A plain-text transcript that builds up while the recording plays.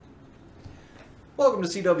Welcome to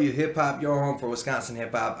CWHipHop, your home for Wisconsin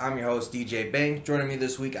hip hop. I'm your host, DJ Bank. Joining me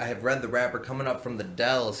this week, I have ReddTheRapper coming up from the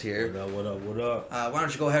Dells here. What up? Why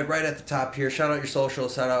don't you go ahead right at the top here, shout out your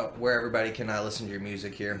socials, shout out where everybody can listen to your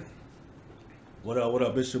music here. What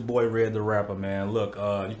up? It's your boy ReddTheRapper, man. Look,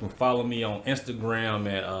 you can follow me on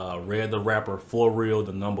Instagram at ReddTheRapper for real,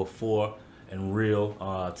 the number 4 and real.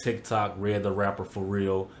 TikTok, ReddTheRapper for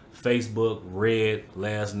real. Facebook, Red,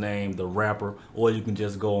 last name, The Rapper. Or you can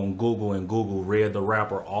just go on Google and Google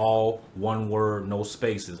ReddTheRapper, all one word, no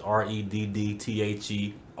spaces.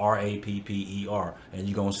 ReddTheRapper. And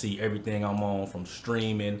you're going to see everything I'm on, from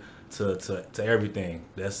streaming to everything.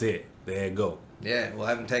 That's it. There you go. Yeah, we'll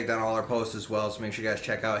have him take down all our posts as well, so make sure you guys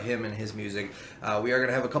check out him and his music. We are going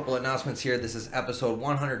to have a couple announcements here. This is episode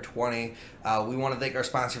 120. We want to thank our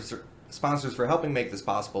sponsors for helping make this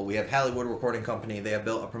possible. We have Hollywood Recording Company. They have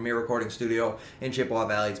built a premier recording studio in Chippewa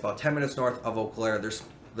Valley. It's about 10 minutes north of Eau Claire.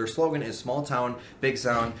 Their slogan is small town, big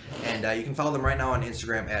sound, and you can follow them right now on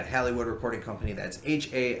Instagram at Hollywood Recording Company. That's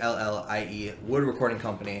HALLIE Wood Recording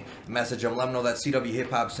Company. Message them, let them know that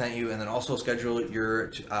CWHipHop sent you, and then also schedule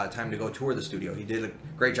your time to go tour the studio. He did a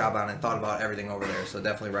great job on it and thought about everything over there, so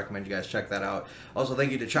definitely recommend you guys check that out. Also,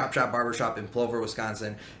 thank you to Chop Shop Barbershop in Plover,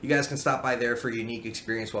 Wisconsin. You guys can stop by there for a unique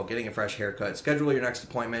experience while getting a fresh haircut. Schedule your next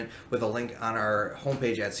appointment with a link on our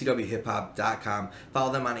homepage at CWHipHop.com.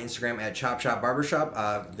 Follow them on Instagram at Chop Shop Barbershop.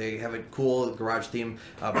 They have a cool garage theme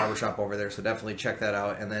barbershop over there, so definitely check that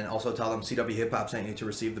out. And then also tell them CWHipHop sent you to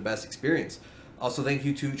receive the best experience. Also, thank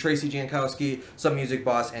you to Tracy Jankowski, Some Music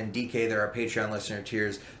Boss, and DK. They're our Patreon listener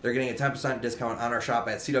tiers. They're getting a 10% discount on our shop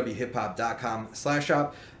at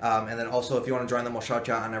CWHipHop.com/shop. And then also, if you want to join them, we'll shout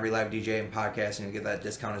you out on every live DJ and podcast, and you get that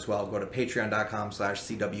discount as well. Go to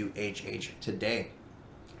patreon.com/CWHH today.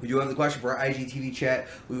 We do have the question for our IGTV chat.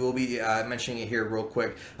 We will be mentioning it here real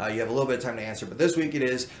quick. You have a little bit of time to answer, but this week it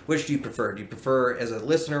is, which do you prefer? Do you prefer as a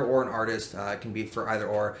listener or an artist? It can be for either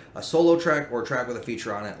or, a solo track or a track with a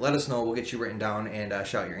feature on it. Let us know. We'll get you written down and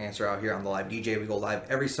shout your answer out here on the live DJ. We go live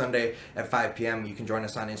every Sunday at 5 p.m. You can join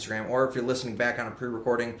us on Instagram, or if you're listening back on a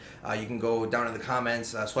pre-recording, you can go down in the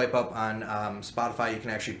comments, swipe up on Spotify. You can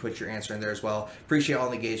actually put your answer in there as well. Appreciate all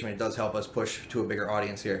the engagement. It does help us push to a bigger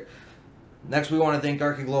audience here. Next, we want to thank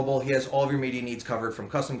Garky Global. He has all of your media needs covered, from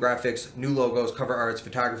custom graphics, new logos, cover arts,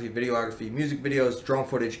 photography, videography, music videos, drone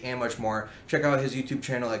footage, and much more. Check out his YouTube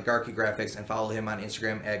channel at Garky Graphics and follow him on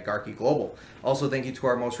Instagram at Garky Global. Also, thank you to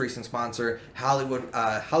our most recent sponsor, Hollywood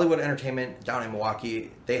Entertainment down in Milwaukee.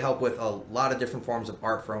 They help with a lot of different forms of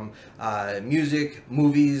art, from music,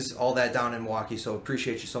 movies, all that down in Milwaukee. So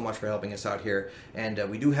appreciate you so much for helping us out here. And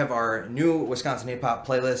we do have our new Wisconsin hip hop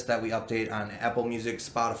playlist that we update on Apple Music,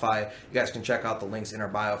 Spotify. You guys can check out the links in our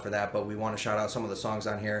bio for that, but we want to shout out some of the songs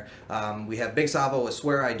on here. We have Big Savo with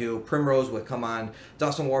Swear I Do, Primrose with Come On,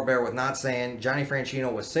 Dustin Warbear with Not Saying, Johnny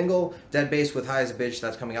Franchino with Single, Dead Bass with High as a Bitch,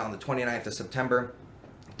 that's coming out on the 29th of September.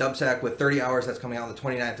 Dubsack with 30 Hours, that's coming out on the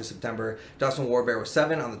 29th of September. Dustin Warbear with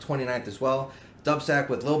 7 on the 29th as well. Dubsack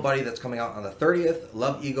with Lil Buddy, that's coming out on the 30th.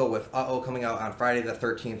 Love Ego with Uh-Oh coming out on Friday the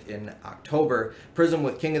 13th in October. Prism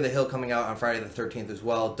with King of the Hill coming out on Friday the 13th as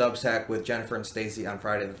well. Dubsack with Jennifer and Stacy on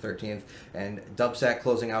Friday the 13th. And Dubsack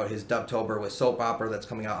closing out his Dubtober with Soap Opera, that's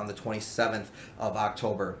coming out on the 27th of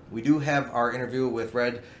October. We do have our interview with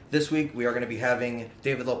Redd this week. We are going to be having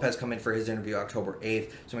David Lopez come in for his interview October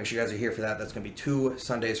 8th, so make sure you guys are here for that. That's going to be 2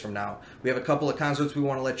 Sundays from now. We have a couple of concerts we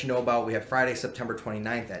want to let you know about. We have Friday, September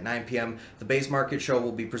 29th at 9 p.m. The Base Market Show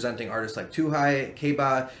will be presenting artists like Too High,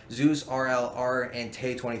 K-Ba, Zeus, RLR, and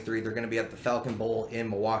Tay23. They're going to be at the Falcon Bowl in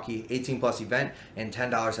Milwaukee. 18-plus event and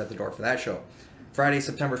 $10 at the door for that show. Friday,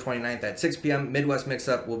 September 29th at 6 p.m., Midwest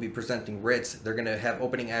Mix-Up will be presenting Ritz. They're going to have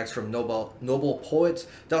opening acts from Noble Poets,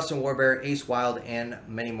 Dustin Warbear, Ace Wild, and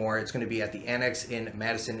many more. It's going to be at the Annex in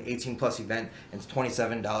Madison, 18-plus event, and it's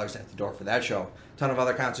 $27 at the door for that show. Ton of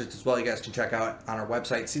other concerts as well you guys can check out on our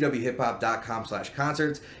website,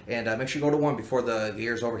 CWHipHop.com/concerts, and make sure you go to one before the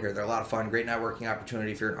year's over here. They're a lot of fun, great networking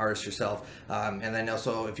opportunity if you're an artist yourself. And then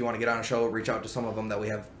also, if you want to get on a show, reach out to some of them that we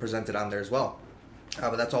have presented on there as well.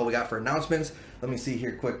 But that's all we got for announcements. Let me see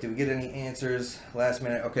here quick. Did we get any answers last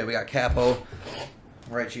minute? Okay, we got Capo. I'll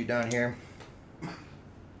write you down here.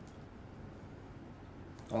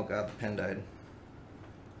 Oh God, the pen died.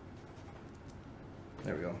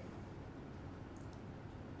 There we go.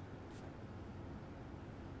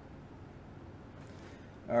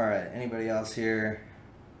 All right, anybody else here?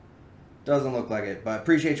 Doesn't look like it, but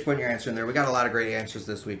appreciate you putting your answer in there. We got a lot of great answers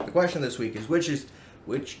this week. The question this week is,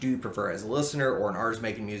 which do you prefer, as a listener or an artist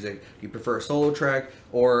making music? Do you prefer a solo track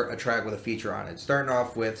or a track with a feature on it? Starting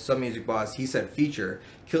off with Some Music Boss, he said feature.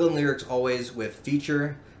 Killing Lyrics always with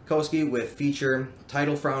feature. Koski with feature.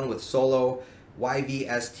 Title Frown with solo.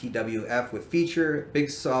 YVSTWF with feature, Big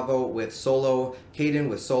Savo with solo, Caden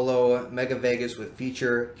with solo, Mega Vegas with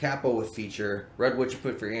feature, Capo with feature. Red, what you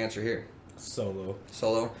put for your answer here? Solo.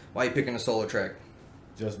 Solo. Why are you picking a solo track?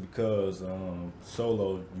 Just because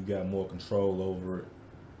solo, you got more control over it.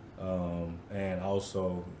 And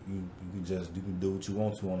also you can do what you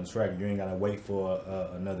want to on the track. You ain't gotta wait for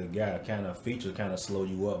another guy. Kind of feature kind of slow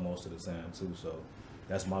you up most of the time too. So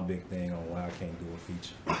that's my big thing on why I can't do a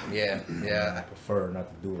feature. Yeah. I prefer not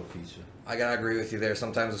to do a feature. I gotta agree with you there.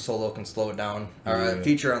 Sometimes a solo can slow it down, or a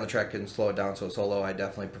feature on the track can slow it down. So a solo, I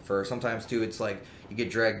definitely prefer. Sometimes too, it's like you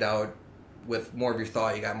get dragged out with more of your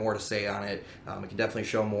thought. You got more to say on it. It can definitely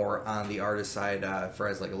show more on the artist side for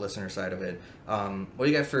as like a listener side of it. What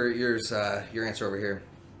do you got for yours? Your answer over here?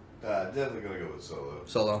 Definitely gonna go with solo.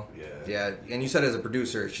 Solo. Yeah. And you said as a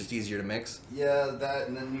producer, it's just easier to mix. Yeah, that,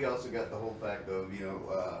 and then you also got the whole fact of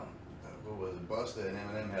what was it? Busta and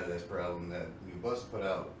Eminem had this problem that Busta put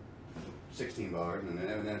out 16 bars, and then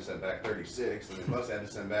Eminem sent back 36, and then Busta had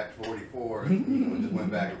to send back 44, and it just went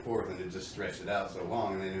back and forth, and it just stretched it out so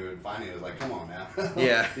long, and then finally it was like, come on now.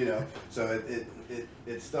 Yeah. So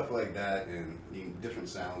it's stuff like that, and different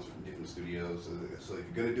sounds from different studios. So if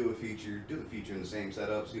you're gonna do a feature, do the feature in the same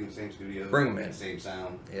setups, in the same studios, bring them in, the same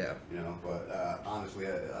sound. Yeah. But honestly,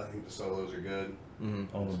 I think the solos are good.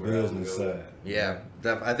 Mm-hmm. On the business side. Yeah,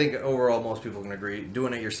 I think overall most people can agree.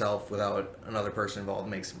 Doing it yourself without another person involved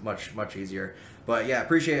makes much easier. But yeah,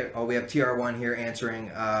 appreciate it. We have TR1 here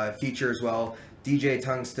answering feature as well. DJ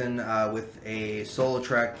Tungsten with a solo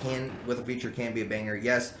track with a feature can be a banger.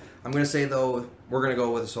 Yes, I'm gonna say though we're gonna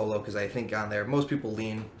go with a solo because I think on there most people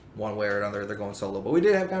lean one way or another, they're going solo. But we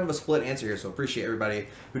did have kind of a split answer here, so appreciate everybody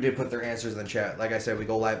who did put their answers in the chat. Like I said, we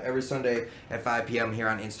go live every Sunday at 5 p.m. here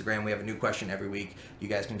on Instagram. We have a new question every week. You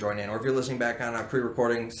guys can join in. Or if you're listening back on a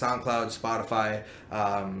pre-recording, SoundCloud, Spotify,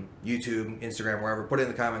 YouTube, Instagram, wherever, put it in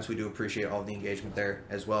the comments. We do appreciate all the engagement there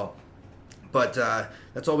as well. But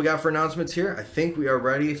that's all we got for announcements here. I think we are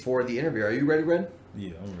ready for the interview. Are you ready, Red?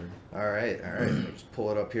 Yeah, I'm ready. All right. Let me just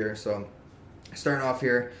pull it up here. So starting off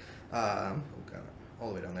here, all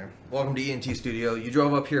the way down there. Welcome to ENT Studio. You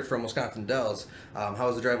drove up here from Wisconsin Dells. How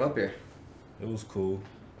was the drive up here? It was cool.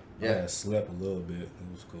 Yeah. I had slept a little bit.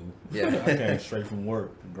 It was cool. Yeah. I came straight from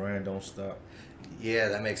work. Grind don't stop. Yeah,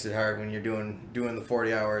 that makes it hard when you're doing the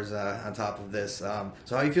 40 hours on top of this. So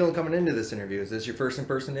how are you feeling coming into this interview? Is this your first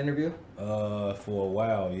in-person interview? For a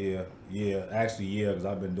while, yeah. Actually, because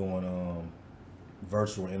I've been doing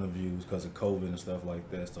virtual interviews because of COVID and stuff like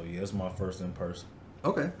that. So yeah, it's my first in person.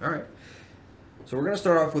 Okay, all right. So we're going to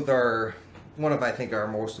start off with one of, I think, our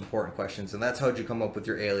most important questions, and that's how'd you come up with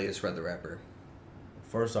your alias, ReddTheRapper?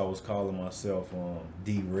 First, I was calling myself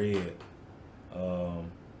D-Red,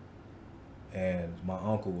 and my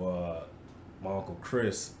uncle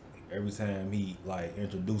Chris, every time he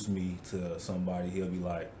introduced me to somebody, he'll be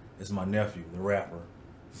like, "It's my nephew, the rapper.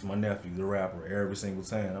 It's my nephew, the rapper." Every single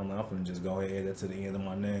time, I'm like, I'm gonna just go ahead and add that to the end of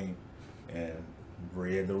my name, and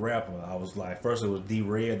ReddTheRapper. I was like, first it was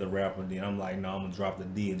D-ReddTheRapper, then I'm like, no, I'm gonna drop the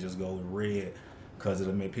D and just go with Red, because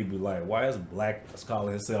it'll make people be like, why is Black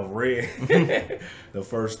calling himself Red? The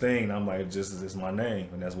first thing, I'm like, it's my name,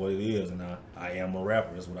 and that's what it is, and I am a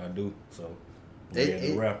rapper. That's what I do. So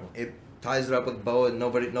ReddTheRapper. It ties it up with Bo, and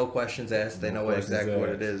no questions asked. They know exactly what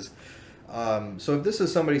it is. So if this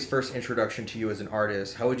is somebody's first introduction to you as an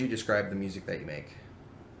artist, how would you describe the music that you make?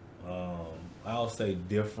 I'll say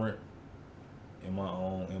different. In my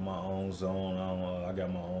own zone, I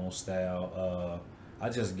got my own style. I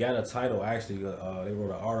just got a title actually. They wrote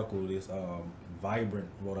an article. This Vibrant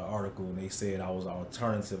wrote an article, and they said I was an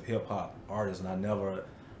alternative hip hop artist, and I never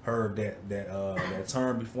heard that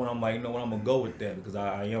term before. And I'm like, you know what, I'm gonna go with that because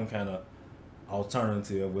I am kind of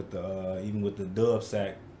alternative with the even with the dub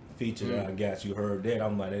sack feature that I got. You heard that?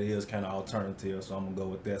 I'm like, that is kind of alternative, so I'm gonna go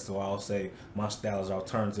with that. So I'll say my style is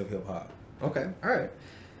alternative hip hop. Okay, all right.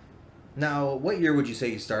 Now, what year would you say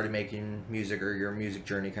you started making music, or your music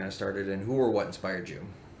journey kind of started, and who or what inspired you?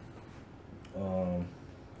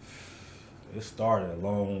 It started a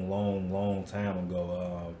long time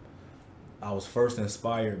ago. I was first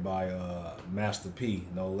inspired by Master P.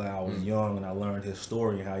 No lie, I was young and I learned his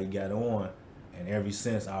story and how he got on, and ever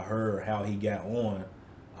since I heard how he got on,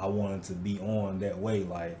 I wanted to be on that way.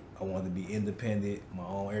 Like, I wanted to be independent, my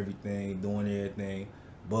own everything, doing everything.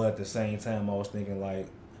 But at the same time, I was thinking like,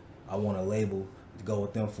 I want a label to go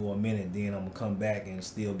with them for a minute, then I'm gonna come back and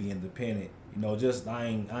still be independent. Just I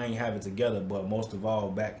ain't have it together. But most of all,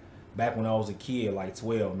 back when I was a kid, like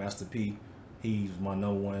 12, Master P, he's my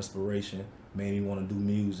number one inspiration. Made me want to do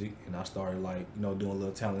music, and I started doing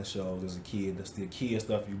little talent shows as a kid. That's the kid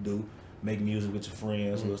stuff you do, make music with your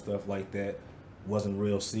friends, little stuff like that. wasn't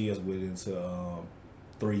real serious with it until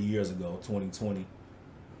 3 years ago, 2020,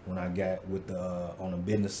 when I got with the on the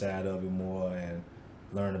business side of it more and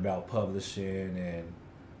learned about publishing and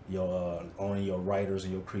your owning your writers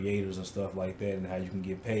and your creators and stuff like that, and how you can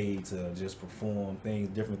get paid to just perform things,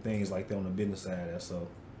 different things like that on the business side. So,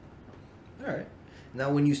 all right.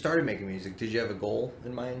 Now, when you started making music, did you have a goal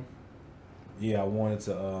in mind? yeah, I wanted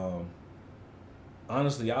to.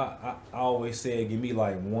 Honestly, I always said give me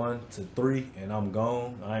like 1 to 3 and I'm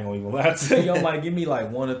gone. I ain't gonna even lie to you. I'm like, give me like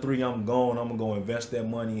 1 to 3, I'm gone. I'm gonna go invest that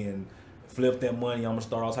money and flip that money. I'm gonna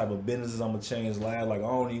start all type of businesses. I'm gonna change lives. Like I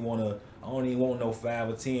don't even want no 5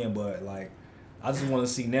 or 10, but like I just want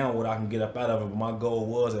to see now what I can get up out of it. But my goal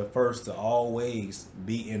was at first to always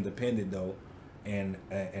be independent though, and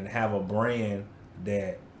have a brand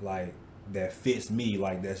that like that fits me,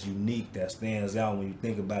 like that's unique, that stands out. When you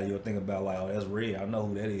think about it, you'll think about like, oh, that's Red. I know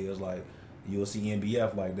who that is. Like you'll see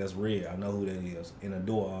NBF, like that's Red. I know who that is. In the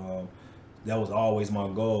door, that was always my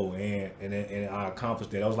goal, and I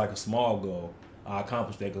accomplished that. That was like a small goal. I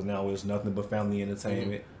accomplished that because now it's nothing but family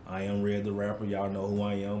entertainment. Mm-hmm. I am Red the Rapper. Y'all know who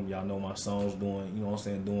I am. Y'all know my songs doing, you know what I'm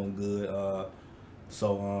saying, doing good.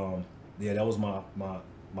 Yeah, that was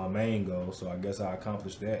my main goal, so I guess I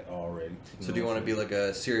accomplished that already. So do you want to be like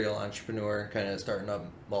a serial entrepreneur, kind of starting up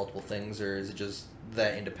multiple things, or is it just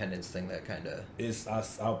that independence thing that kind of?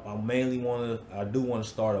 I mainly I do want to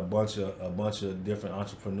start a bunch of different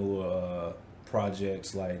entrepreneur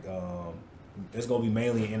projects. Like it's gonna be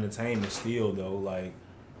mainly entertainment still though, like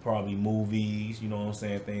probably movies, you know what I'm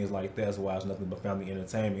saying, things like that. So why it's nothing but family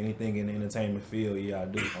entertainment. Anything in the entertainment field, yeah, I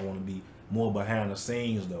do. I want to be more behind the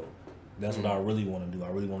scenes though. That's what I really want to do. I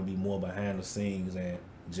really want to be more behind the scenes and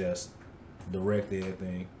just direct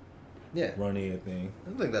everything. Yeah. Run everything.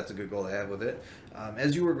 I think that's a good goal to have with it.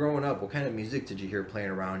 As you were growing up, what kind of music did you hear playing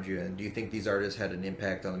around you? And do you think these artists had an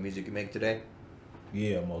impact on the music you make today?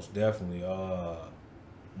 Yeah, most definitely.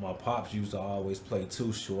 My pops used to always play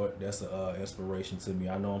Too Short. That's an inspiration to me.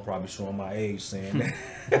 I know I'm probably showing my age saying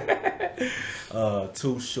that.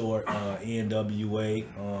 Too Short, NWA,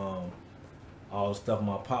 all the stuff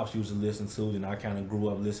my pops used to listen to, and I kind of grew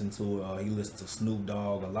up listening to it. He listened to Snoop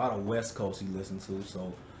Dogg, a lot of West Coast he listened to,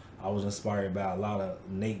 so I was inspired by a lot of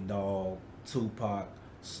Nate Dogg, Tupac,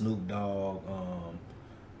 Snoop Dogg,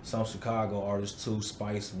 some Chicago artists too,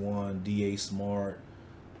 Spice One, D.A. Smart,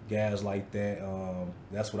 guys like that.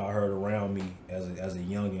 That's what I heard around me as a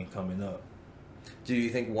youngin' coming up. Do you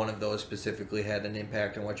think one of those specifically had an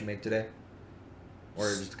impact on what you make today? Or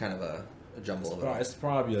just kind of a jumble of it all? It's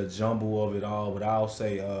probably a jumble of it all, but I'll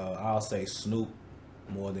say Snoop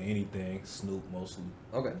more than anything. Snoop mostly.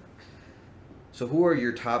 Okay. So who are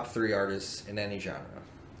your top 3 artists in any genre?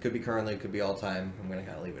 Could be currently, could be all time. I'm gonna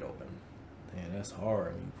kind of leave it open. Man, that's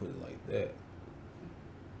hard when you put it like that.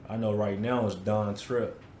 I know right now it's Don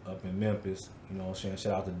Tripp up in Memphis. You know what I'm saying?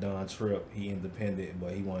 Shout out to Don Tripp. He independent,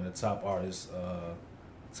 but he one of the top artists,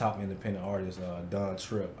 top independent artists, Don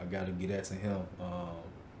Tripp. I gotta get that to him.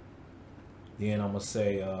 Then I'm gonna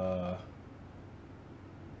say after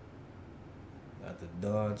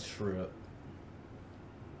Don Tripp.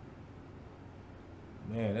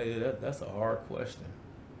 Man, that's a hard question.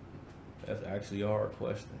 That's actually a hard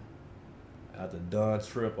question. After Don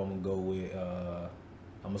Tripp, I'm gonna go with I'm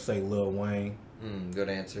gonna say Lil Wayne. Good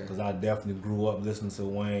answer. Because I definitely grew up listening to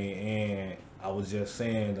Wayne, and I was just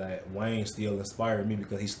saying that Wayne still inspired me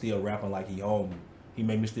because he's still rapping like he owned me. He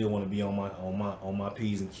made me still want to be on my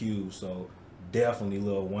P's and Q's. So definitely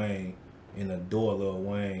Lil Wayne, and adore Lil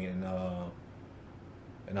Wayne,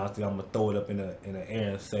 and I think I'm gonna throw it up in the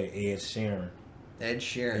air and say Ed Sheeran. Ed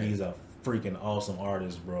Sheeran. He's a freaking awesome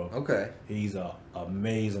artist, bro. Okay. He's a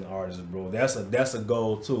amazing artist, bro. That's a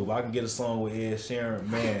goal too. If I can get a song with Ed Sheeran,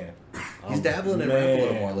 man. He's dabbling in rap a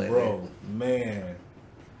little more lately. Bro, man.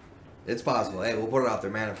 It's possible. Hey, we'll put it out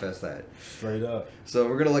there. Manifest that. Straight up. So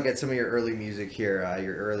we're gonna look at some of your early music here,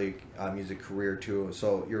 your early music career too.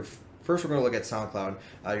 So first, we're going to look at SoundCloud.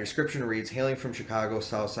 Your description reads, hailing from Chicago,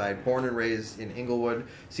 Southside, born and raised in Inglewood,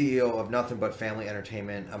 CEO of Nothing But Family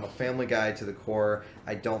Entertainment. I'm a family guy to the core.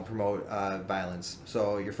 I don't promote violence.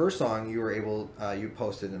 So your first song you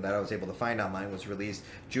posted and that I was able to find online was released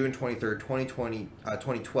June 23rd,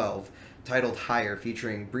 2012, titled Higher,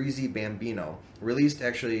 featuring Breezy Bambino. Released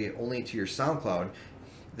actually only to your SoundCloud.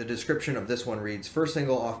 The description of this one reads, first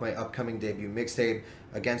single off my upcoming debut mixtape,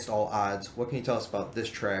 Against All Odds. What can you tell us about this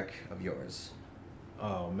track of yours?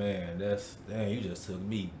 Oh man, you just took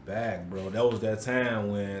me back, bro. That was that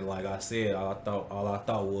time when, like I said, all I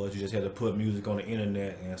thought was you just had to put music on the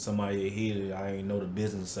internet and somebody hit it. I ain't know the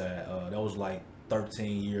business side. That was like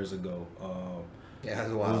 13 years ago. Yeah,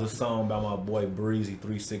 that's It wild. was a song by my boy Breezy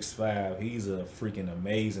 365. He's a freaking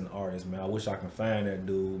amazing artist, man. I wish I could find that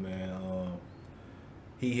dude, man.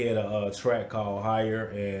 He had a track called Higher,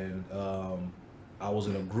 and I was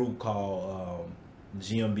in a group called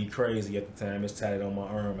GMB Crazy at the time. It's tatted on my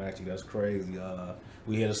arm, actually. That's crazy.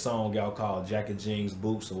 We had a song out called Jacket Jeans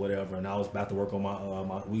Boots or whatever, and I was about to work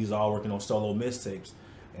on we was all working on solo mixtapes.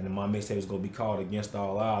 And then my mixtape was gonna be called Against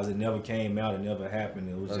All Odds. It never came out. It never happened.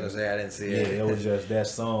 It was I was just gonna say I didn't see yeah, it. it was just that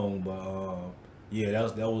song. But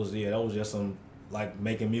that was just some like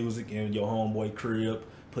making music in your homeboy crib.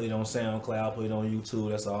 Put it on SoundCloud. Put it on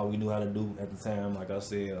YouTube. That's all we knew how to do at the time. Like I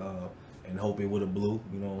said, and hope it would have blew.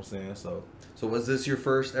 You know what I'm saying? So was this your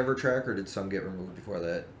first ever track, or did some get removed before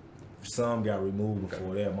that? Some got removed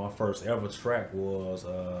before that. My first ever track was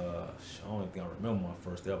I don't think I remember my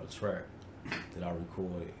first ever track that I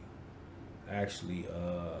recorded. Actually,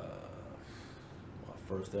 my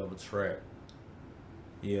first ever track.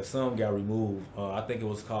 Yeah, some got removed. I think it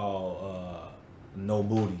was called No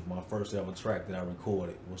Booty. My first ever track that I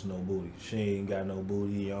recorded was No Booty. She ain't got no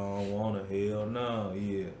booty, I don't want her. Hell no,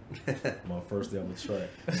 yeah. My first ever track.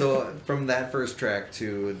 So from that first track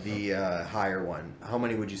to the higher one, how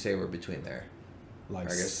many would you say were between there? Like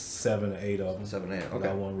I guess 7 or 8 of them. 7 or 8. But Okay.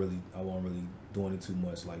 I wasn't really doing it too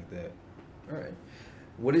much like that. All right.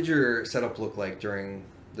 What did your setup look like during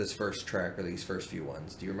this first track or these first few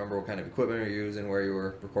ones? Do you remember what kind of equipment you were using, where you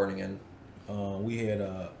were recording in? We had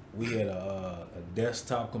a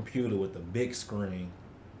desktop computer with a big screen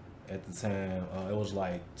at the time. It was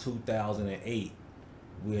like 2008.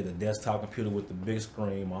 We had a desktop computer with the big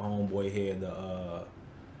screen. My homeboy had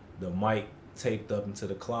the mic taped up into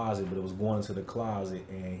the closet, but it was going into the closet,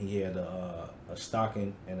 and he had a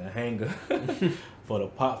stocking and a hanger for the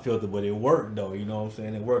pop filter, but it worked though, you know what I'm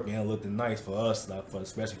saying? It worked, and it looked nice for us, like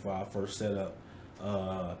especially for our first setup.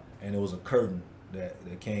 And it was a curtain that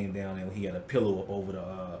came down, and he had a pillow up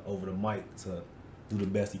over the mic to do the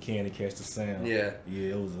best he can to catch the sound. Yeah.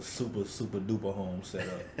 Yeah, it was a super duper home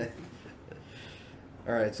setup.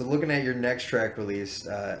 All right, so looking at your next track release,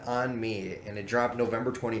 On Me, and it dropped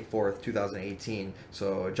November 24th, 2018,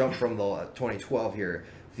 so it jumped from the 2012 here.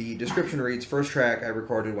 The description reads, first track I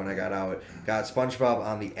recorded when I got out, got SpongeBob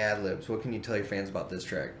on the ad-libs. What can you tell your fans about this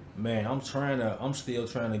track? Man, I'm still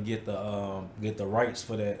trying to get the rights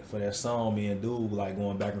for that song. Me and dude like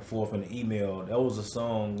going back and forth in the email. That was a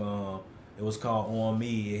song. It was called On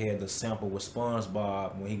Me. It had the sample with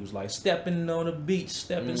SpongeBob when he was like stepping on the beach,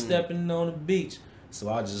 stepping on the beach. So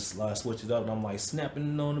I just switched it up, and I'm like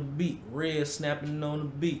snapping on the beat, red snapping on the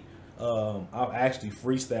beat. I actually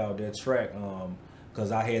freestyled that track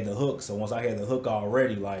because I had the hook. So once I had the hook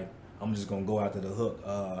already, like I'm just gonna go after the hook.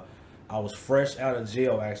 I was fresh out of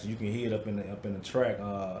jail. Actually, you can hear it up in the track.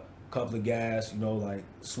 A couple of guys, like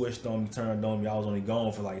switched on me, turned on me. I was only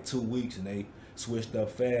gone for like 2 weeks, and they switched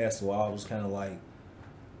up fast. So I was kind of like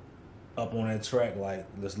up on that track, like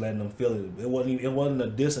just letting them feel it. It wasn't a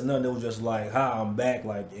diss or nothing. It was just like, "Hi, I'm back,"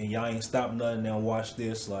 like, and y'all ain't stopped nothing. Now watch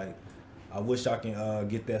this. Like, I wish I can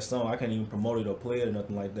get that song. I can't even promote it or play it or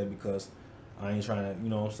nothing like that because I ain't trying to, you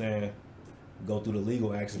know what I'm saying, go through the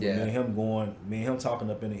legal action. Yeah. But me and him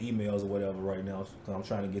talking up in the emails or whatever right now, because I'm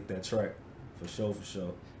trying to get that track for sure.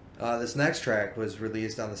 This next track was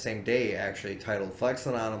released on the same day, actually, titled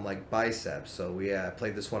Flexing on 'em Like Biceps. So we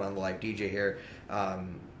played this one on the live DJ here.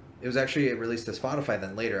 It was actually released to Spotify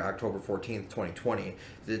then later, October 14th, 2020.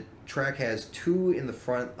 The track has 2 in the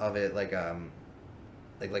front of it, like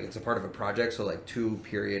it's a part of a project, so like 2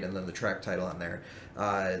 period and then the track title on there.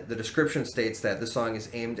 The description states that this song is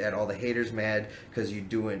aimed at all the haters mad because you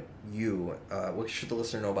doing you. What should the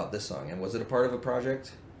listener know about this song? And was it a part of a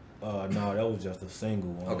project? No, that was just a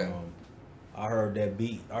single. Okay. I heard that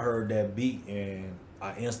beat, and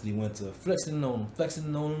I instantly went to flexing on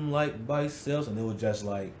them like biceps, and it was just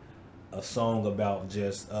like a song about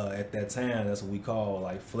just at that time, that's what we call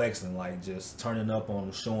like flexing, like just turning up on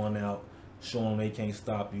them, showing them they can't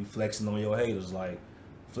stop you, flexing on your haters, like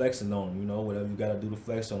flexing on them, whatever you gotta do to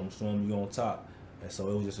flex on them, showing them you on top. And so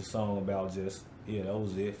it was just a song about just, that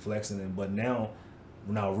was it, flexing. But now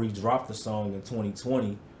when I re-dropped the song in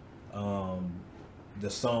 2020, the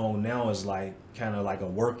song now is like kind of like a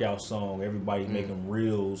workout song. Everybody making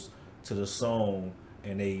reels to the song,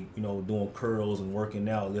 and they doing curls and working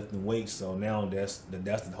out, lifting weights. So now that's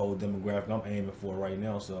the whole demographic I'm aiming for right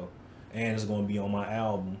now. So, and it's going to be on my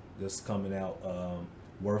album that's coming out,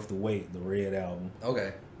 Worth the Wait, the Red album.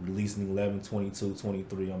 Okay. Releasing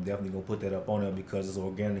 11/22/23. I'm definitely gonna put that up on there because it's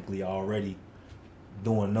organically already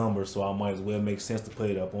doing numbers, so I might as well make sense to put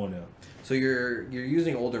it up on there. So you're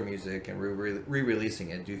using older music and re-releasing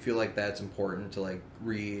it. Do you feel like that's important to like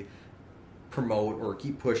promote or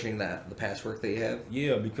keep pushing the past work that you have?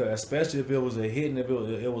 Yeah, because especially if it was a hit and if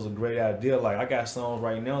it was a great idea. Like I got songs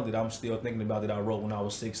right now that I'm still thinking about that I wrote when I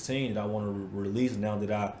was 16 that I want to release now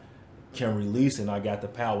that I can release and I got the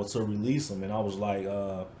power to release them. And I was like,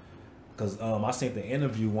 because I seen the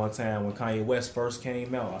interview one time when Kanye West first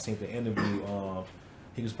came out. I seen the interview.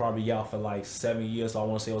 He was probably out for like 7 years. So I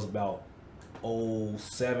want to say it was about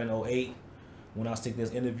 07, 08 when I seen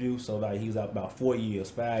this interview. So like he was out about 4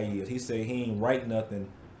 years, 5 years. He said he ain't write nothing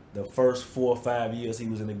the first 4 or 5 years he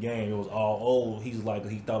was in the game. It was all old. He's like,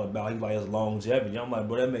 he thought about, he like his longevity. I'm like,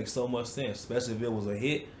 bro, that makes so much sense, especially if it was a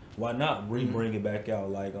hit. Why not bring it back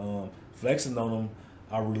out? Like flexing on them,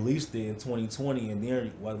 I released it in 2020 and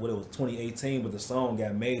then what it was 2018, but the song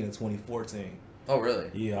got made in 2014. Oh really?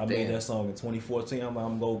 Yeah, I made that song in 2014.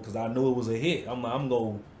 I'm going because I knew it was a hit. I'm going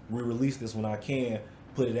to re-release this when I can,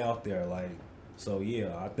 put it out there. Like, so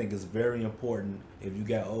yeah, I think it's very important if you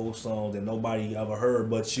got old songs that nobody ever heard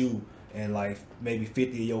but you, and like maybe 50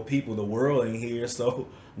 of your people, the world ain't here. So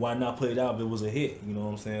why not put it out if it was a hit? You know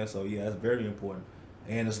what I'm saying? So yeah, that's very important,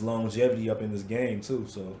 and it's longevity up in this game too.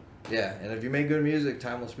 So. Yeah, and if you make good music,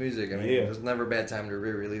 timeless music, I mean, Yeah. there's never a bad time to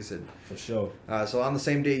re-release it. For sure. So on the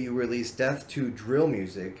same day you released Death to Drill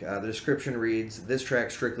Music, the description reads, "This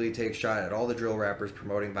track strictly takes shot at all the drill rappers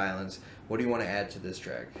promoting violence." What do you want to add to this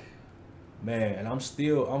track? Man, and I'm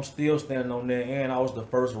still standing on that. And I was the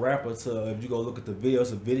first rapper to, if you go look at the video,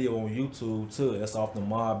 it's a video on YouTube too. That's off the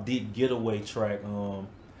Mobb Deep Getaway track.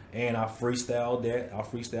 And I freestyled that. I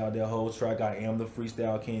freestyled that whole track. I am the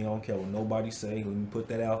freestyle king. I don't care what nobody say. Let me put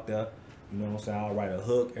that out there. You know what I'm saying? I'll write a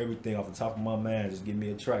hook, everything off the top of my mind. Just give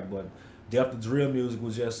me a track. But Death to Drill Music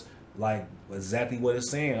was just like exactly what it's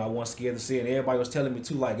saying. I wasn't scared to say it. And everybody was telling me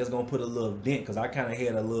too, like it's gonna put a little dent, because I kind of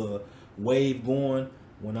had a little wave going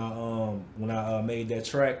when I made that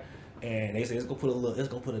track. And they said it's gonna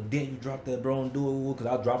put a dent. You drop that, bro, and do it, because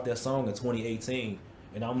I dropped that song in 2018.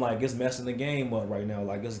 And I'm like, it's messing the game up right now.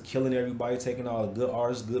 Like, it's killing everybody, taking all the good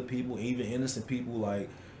artists, good people, even innocent people. Like,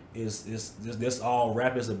 this all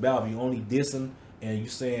rap is about. If you only dissing and you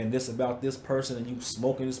saying this about this person and you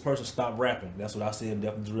smoking this person, stop rapping. That's what I said in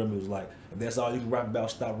Death to Drill Music. Like, if that's all you can rap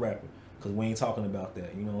about, stop rapping. Because we ain't talking about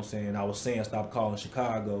that. You know what I'm saying? I was saying stop calling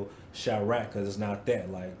Chicago Chirac, because it's not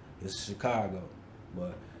that. Like, it's Chicago.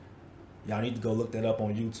 But y'all need to go look that up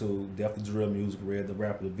on YouTube. Death to Drill Music,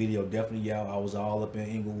 ReddTheRapper. The video definitely out. I was all up in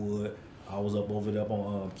Inglewood. I was up over there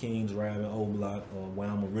on Kings Drive in O Block, where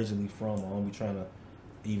I'm originally from. I don't be trying to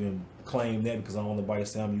even claim that, because I don't want nobody to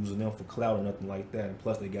say I'm using them for clout or nothing like that. And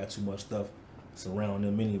plus, they got too much stuff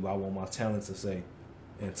surrounding them anyway. I want my talent to say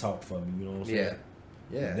and talk for me. You know what I'm saying? Yeah.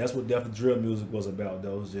 Yeah. And that's what Death to Drill Music was about,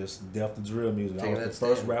 though. It was just Death to Drill Music. I was the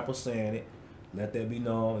first rapper saying it. Let that be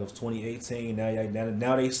known. It was 2018.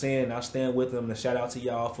 Now they saying I stand with them. And shout out to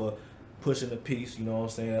y'all for pushing the peace. You know what I'm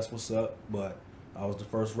saying? That's what's up. But I was the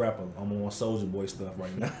first rapper. I'm on Soulja Boy stuff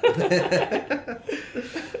right now.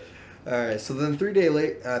 All right. So then 3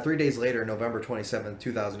 days later, November 27th,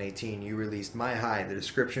 2018, you released My High. The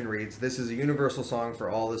description reads, "This is a universal song for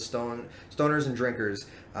all the stoners and drinkers.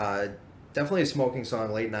 Definitely a smoking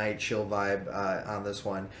song, late night, chill vibe on this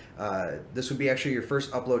one. This would be actually your first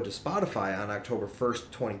upload to Spotify on October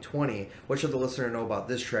 1st, 2020. What should the listener know about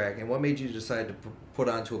this track, and what made you decide to put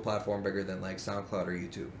onto a platform bigger than like SoundCloud or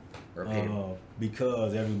YouTube? Or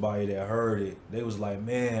because everybody that heard it, they was like,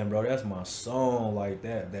 man, bro, that's my song, like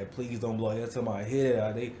that Please Don't Blow. Every time I hit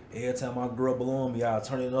it, every time my girl blow on me, I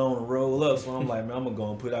turn it on and roll up. So I'm like, man, I'm gonna go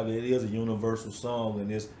and put it out there. It is a universal song, and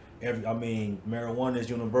it's marijuana is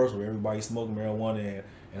universal. Everybody smoking marijuana,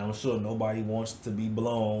 and I'm sure nobody wants to be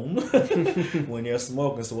blown when they're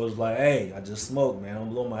smoking. So it's like, hey, I just smoked, man. I'm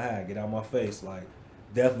blow my high, get out my face. Like,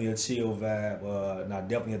 definitely a chill vibe. And I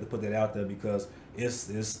definitely have to put that out there because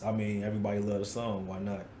it's. I mean, everybody love the song. Why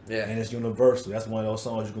not? Yeah. And it's universal. That's one of those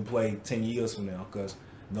songs you can play 10 years from now, because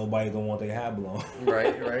nobody gonna want their high blown.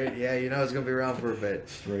 Right. Yeah, you know it's gonna be around for a bit.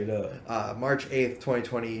 Straight up. March 8th,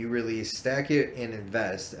 2020, you released Stack It and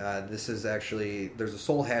Invest. This is actually, there's a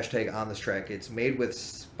soul hashtag on this track. It's made with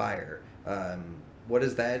Spire. What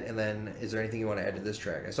is that? And then is there anything you want to add to this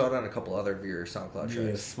track? I saw it on a couple other of your SoundCloud tracks.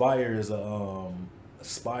 Yeah, Spire is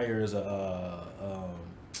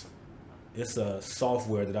it's a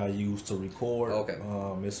software that I use to record. Okay.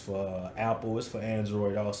 It's for Apple. It's for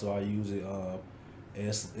Android. Also, I use it.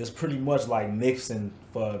 It's pretty much like mixing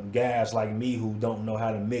for guys like me who don't know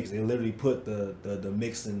how to mix. They literally put the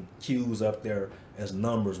mixing cues up there as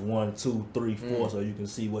numbers 1, 2, 3, 4, so you can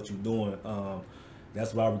see what you're doing.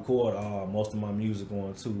 That's why I record most of my music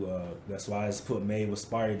on too. That's why I just put Made with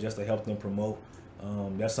Spire just to help them promote.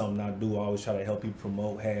 That's something I do. I always try to help people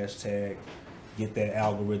promote, hashtag, get that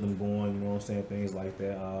algorithm going. You know what I'm saying? Things like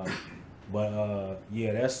that.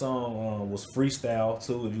 Yeah, that song was freestyle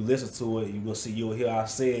too. If you listen to it, you'll hear I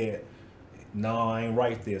said, "No, I ain't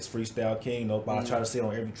write this." Freestyle King. Nope. I try to say it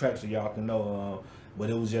on every track so y'all can know. But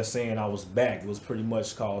it was just saying I was back. It was pretty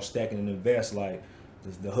much called Stacking and Invest. Like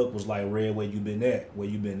the hook was like, "Red, where you been at? Where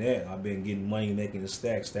you been at? I've been getting money, making it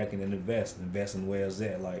stack, stacking and investing where it's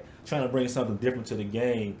at." Like trying to bring something different to the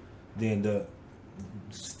game than the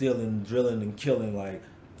stealing, drilling, and killing. Like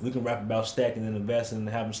we can rap about stacking and investing and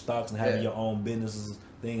having stocks and having your own businesses,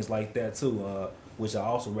 things like that too. Which I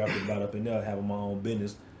also rapped about up in there, having my own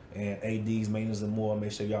business and AD's maintenance and more.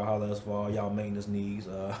 Make sure y'all holler at us for all y'all maintenance needs.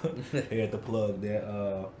 Here at the plug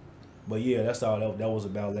that. But yeah, that's all that was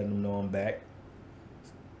about. Letting them know I'm back.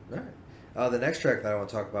 All right. The next track that I want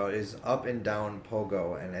to talk about is Up and Down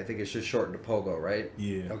Pogo, and I think it's just shortened to Pogo, right?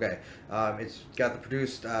 Yeah. Okay. It's got the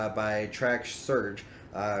produced by Track Surge,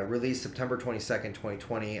 released September 22nd,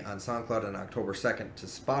 2020 on SoundCloud and October 2nd to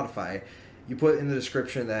Spotify. You put in the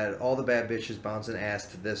description that all the bad bitches bouncing ass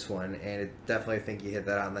to this one, and it definitely think you hit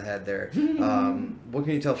that on the head there. What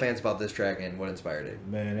can you tell fans about this track and what inspired it?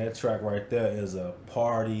 Man, that track right there is a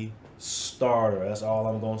party starter. That's all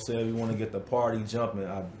I'm gonna say. If you want to get the party jumping,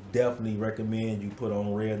 I definitely recommend you put on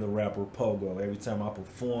ReddTheRapper Pogo. Every time I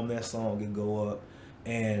perform that song, it go up,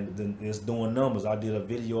 and it's doing numbers. I did a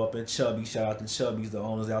video up in Chubby. Shout out to Chubby's, the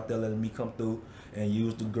owners out there letting me come through and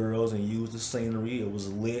use the girls and use the scenery. It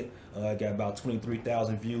was lit. I got about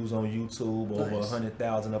 23,000 views on YouTube, over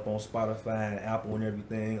 100,000 up on Spotify and Apple and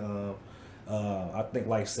everything. I think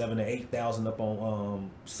like 7,000 to 8,000 up on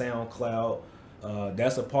SoundCloud.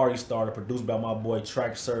 That's a party starter produced by my boy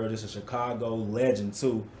Track Surge. It's a Chicago legend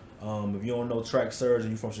too. If you don't know Track Surge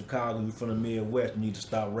and you from Chicago, you from the Midwest, you need to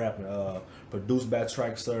stop rapping. Produced by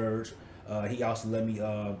Track Surge. He also let me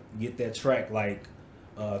get that track like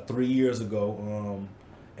 3 years ago.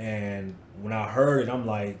 And when I heard it, I'm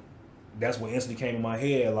like, that's what instantly came in my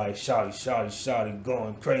head, like shawty,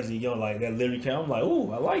 going crazy, young, like that lyric came. I'm like,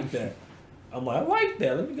 ooh, I like that. I'm like, I like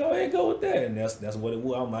that. Let me go ahead and go with that. And that's what it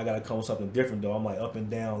was. I'm like, I gotta come with something different though. I'm like up and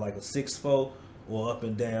down like a 6-4 or up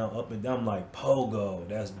and down. I'm like pogo.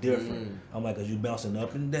 That's different. I'm like, cause you bouncing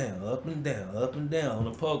up and down on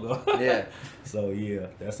the pogo. Yeah. So yeah,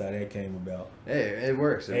 that's how that came about. Hey, it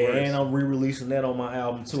works. It works. And I'm re-releasing that on my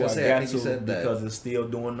album too. I got to because that. it's still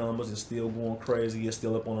doing numbers. It's still going crazy. It's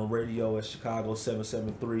still up on the radio at Chicago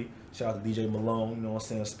 773. Shout out to DJ Malone. You know what I'm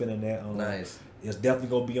saying? Spinning that. Nice. It's definitely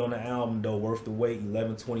gonna be on the album though. Worth the wait.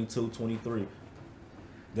 11, 22, 23.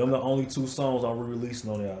 Them the only 2 songs I'm re-releasing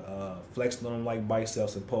on there. Flexing on them like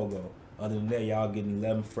Biceps and Pogo. Other than that, y'all getting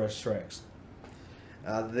 11 fresh tracks.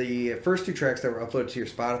 The first 2 tracks that were uploaded to your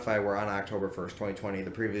Spotify were on October 1st, 2020.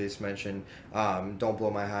 The previous mentioned, Don't Blow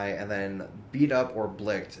My High, and then Beat Up or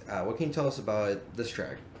Blicked. What can you tell us about this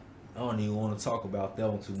track? I don't even want to talk about that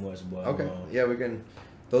one too much, but okay, yeah, we can.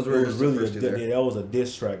 Those were just really the first 2 there. Yeah, that was a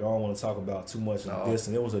diss track. I don't want to talk about too much of this,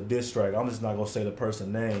 and it was a diss track. I'm just not gonna say the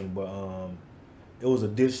person's name, but it was a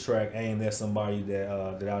diss track aimed at somebody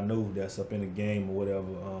that I knew that's up in the game or whatever.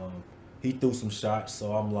 He threw some shots,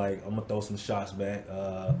 so I'm like, I'm gonna throw some shots back.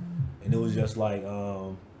 And it was just like,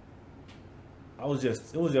 it was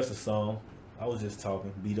just a song. I was just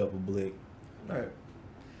talking, beat up a blick. All right.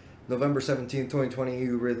 November 17th, 2020,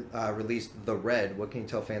 you released The Red. What can you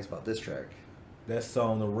tell fans about this track? That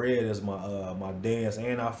song, The Red, is my dance,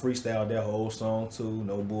 and I freestyled that whole song too.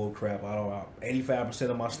 No bull crap. 85%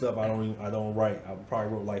 of my stuff I don't write. I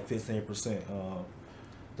probably wrote like 15%.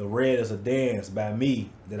 The Red is a dance by me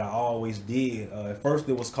that I always did. At first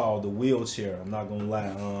it was called The Wheelchair. I'm not gonna lie.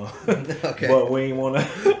 Okay. But we ain't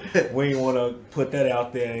wanna put that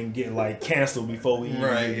out there and get like canceled before we even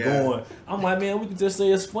get going. I'm like, man, we can just say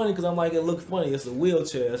it's funny because I'm like, it looks funny. It's a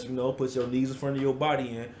wheelchair. So, put your knees in front of your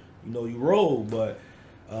body and you roll. But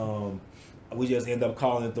we just end up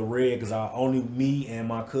calling it The Red because only me and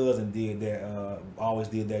my cousin did that. Always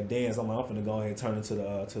did that dance. I'm like, I'm finna go ahead and turn it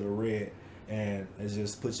to the Red. And it's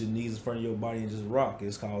just put your knees in front of your body and just rock.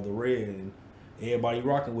 It's called The Red, and everybody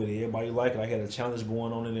rocking with it. Everybody like it. I had a challenge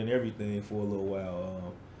going on and everything for a little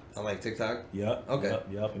while. On like TikTok? Yep. Okay.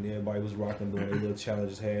 Yep. And everybody was rocking, doing their little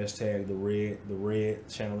challenges. Hashtag the red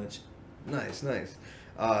challenge. Nice.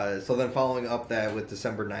 So then following up that with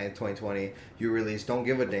December 9th, 2020, you released Don't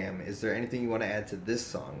Give a Damn. Is there anything you want to add to this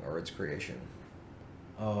song or its creation?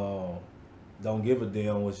 Don't Give a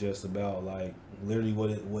Damn was just about like literally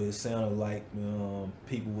what it sounded like.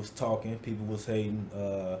 People was talking, people was hating,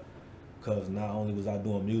 cause not only was I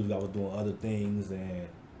doing music, I was doing other things, and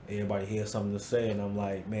everybody had something to say, and I'm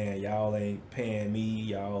like, man, y'all ain't paying me,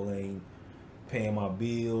 y'all ain't paying my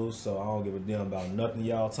bills, so I don't give a damn about nothing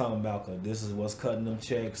y'all talking about, cause this is what's cutting them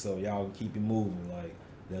checks, so y'all can keep it moving. Like,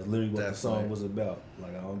 that's literally what the song was about.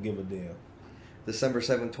 Like, I don't give a damn. December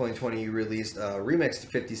 7th, 2020, you released a remix to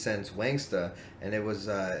 50 Cent's Wangsta, and it was,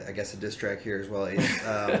 I guess, a diss track here as well.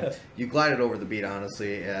 It's, you glided over the beat,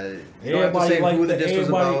 honestly. You don't have to say who the diss was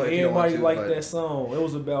about if you don't want to. Everybody liked that song. It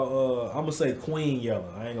was about, I'm going to say Queen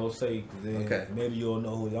Yella. I ain't going to say, okay. Maybe you'll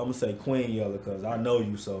know who. I'm going to say Queen Yella because I know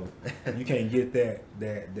you, so you can't get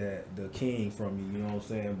the king from me, you know what I'm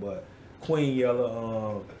saying? But Queen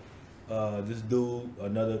Yella, this dude,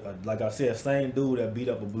 another, like I said, same dude that beat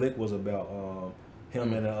up a Blick was about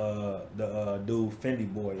him and the dude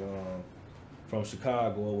Fendi Boy from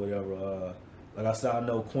Chicago or whatever. Like I said, I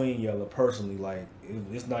know Queen Yella personally. Like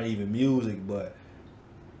it's not even music, but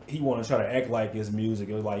he want to try to act like it's music.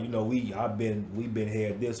 It was like, you know, we've been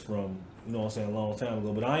had this from, you know what I'm saying, a long time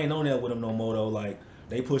ago. But I ain't on that with him no more though. Like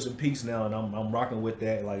they pushing peace now, and I'm rocking with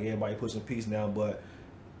that. Like everybody pushing peace now, but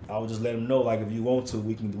I would just let him know, like, if you want to,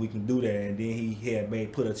 we can do that. And then he had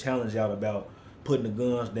put a challenge out about putting the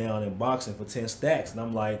guns down and boxing for 10 stacks. And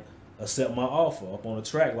I'm like, accept my offer up on the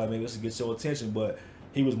track. Like, maybe this will get your attention. But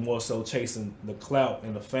he was more so chasing the clout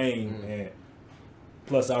and the fame. And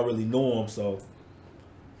plus, I really know him, so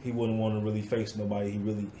he wouldn't want to really face nobody he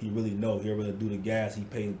really know. He'll really do the gas he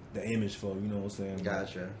paid the image for, you know what I'm saying?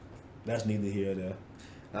 Gotcha. That's neither here nor there.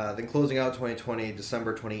 Then closing out 2020,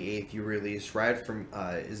 December 28th, you released Ride From,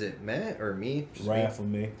 is it Meh or Me? Ride For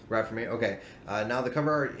Me. Ride For Me, okay. Now the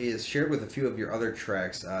cover art is shared with a few of your other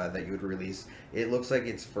tracks that you would release. It looks like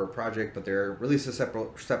it's for a project, but they're released as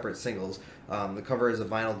separate singles. The cover is a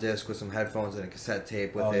vinyl disc with some headphones and a cassette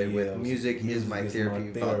tape with with Music Is My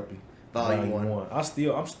Therapy. Volume 1. I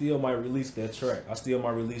still might release that track. I still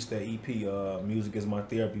might release that EP, Music Is My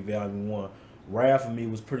Therapy, Volume 1. Rap for me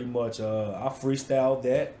was pretty much I freestyled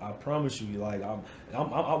that. I promise you. Like I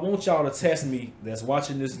want y'all to test me. That's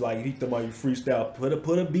watching this. Like if you think about you freestyle,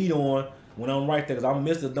 put a beat on when I'm right there. Cause I'm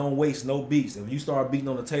Mr. Don't Waste No Beats. If you start beating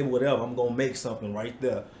on the table, whatever, I'm gonna make something right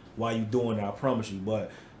there while you doing that. I promise you.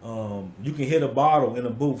 But you can hit a bottle in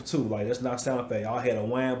a booth too. Like that's not sound effect. I had a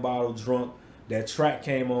wine bottle drunk. That track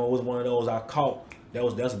came on was one of those I caught.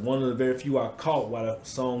 That's one of the very few I caught while the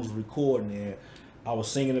songs was recording. And I was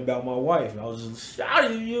singing about my wife, and I was just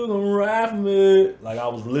shouting, "You gonna ride for me?" Like I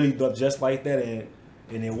was literally just like that, and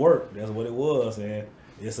it worked. That's what it was, and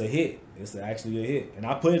it's a hit. It's actually a hit, and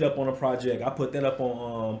I put it up on a project. I put that up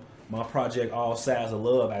on my project, All Sides of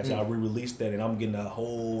Love. Actually, I re-released that, and I'm getting a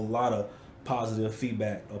whole lot of positive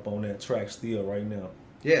feedback up on that track still right now.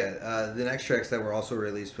 Yeah, the next tracks that were also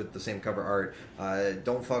released with the same cover art,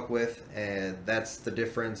 Don't Fuck With, and That's the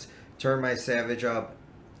Difference, Turn My Savage Up,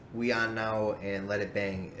 We On Now, and Let It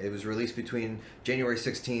Bang. It was released between January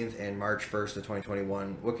 16th and March 1st of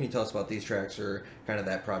 2021. What can you tell us about these tracks or kind of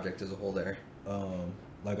that project as a whole there?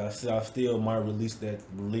 Like I said, I still might release that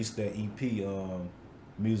EP,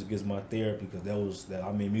 Music Is My Therapy, because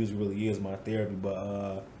music really is my therapy.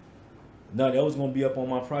 But no, that was gonna be up on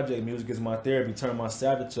my project, Music Is My Therapy, Turn My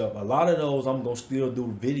Savage Up. A lot of those I'm gonna still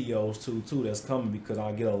do videos too. That's coming because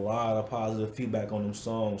I get a lot of positive feedback on them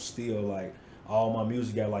songs still. Like all my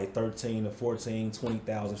music got like 13 to 14,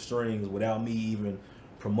 20,000 streams without me even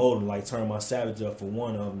promoting. Like Turn My Savage Up for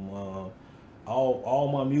one of them. All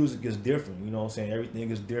my music is different. You know what I'm saying? Everything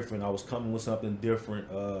is different. I was coming with something different.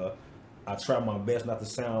 I try my best not to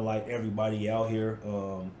sound like everybody out here.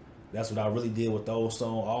 That's what I really did with those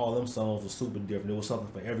songs. All them songs were super different. It was something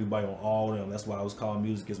for everybody on all of them. That's why I was called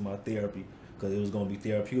Music Is My Therapy, because it was going to be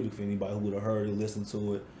therapeutic for anybody who would have heard it, listened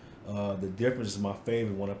to it. The Difference is my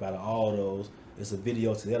favorite one up out of all those. It's a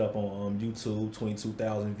video to that up on YouTube,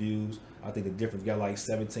 22,000 views. I think The Difference got like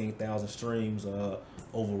 17,000 streams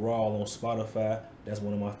overall on Spotify. That's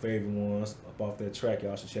one of my favorite ones up off that track.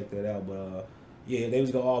 Y'all should check that out. But yeah, they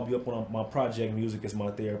was going to all be up on my project, Music Is My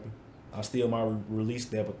Therapy. I still might release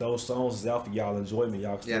that, but those songs is out for y'all enjoyment.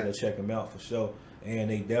 Y'all can still go check them out for sure. And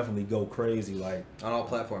they definitely go crazy, like on all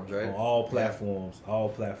platforms, right? On all platforms, all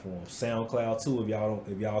platforms. SoundCloud too.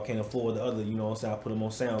 If y'all can't afford the other, you know what I'm saying, I put them on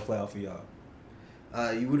SoundCloud for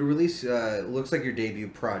y'all. You would release, looks like your debut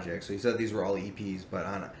project. So you said these were all EPs, but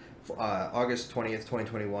on August 20th,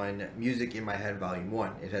 2021, Music In My Head Volume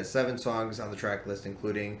 1. It has 7 songs on the track list,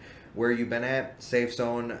 including Where You Been At, Safe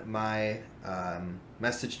Zone, My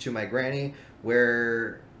Message to My Granny,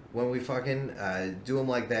 When We Fucking Do Them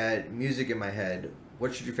Like That, Music In My Head.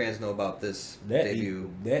 What should your fans know about this debut?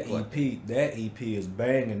 That EP is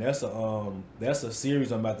banging. That's a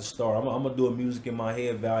series I'm about to start. I'm gonna do a Music In My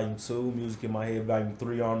Head Volume 2, Music In My Head Volume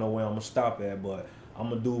 3. I don't know where I'm gonna stop at, but I'm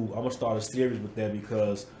gonna start a series with that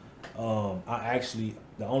because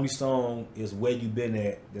The only song is Where You Been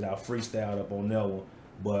At that I freestyled up on that one,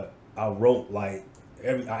 but I wrote like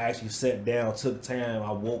I actually sat down, took time.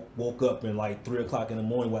 I woke up in like 3 o'clock in the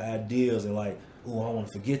morning with ideas and like, oh, I don't want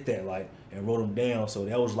to forget that, like, and wrote them down. So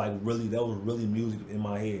that was really music in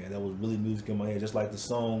my head. That was really music in my head, just like the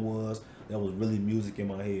song was. That was really music in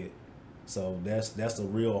my head. So that's a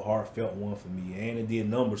real heartfelt one for me, and it did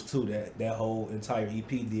numbers too. That whole entire EP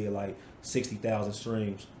did like 60,000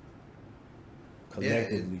 streams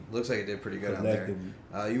collectively. Yeah, it looks like it did pretty good on there.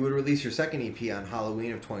 You would release your second EP on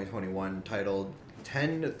Halloween of 2021, titled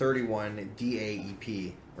 1031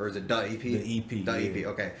 DAEP, or is it DA EP? The EP. DA EP.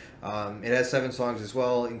 Okay. It has 7 songs as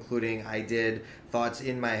well, including I Did, Thoughts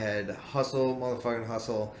in My Head, Hustle, Motherfucking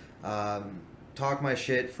Hustle, Talk My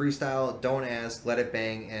Shit, Freestyle, Don't Ask, Let It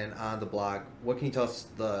Bang, and On the Block. What can you tell us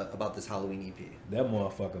about this Halloween EP? That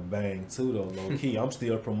motherfucker bang too though, low key. I'm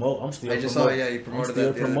still promoting. I just saw, yeah, you promoted that.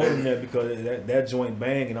 I'm still promoting that because that joint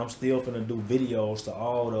bang, and I'm still finna do videos to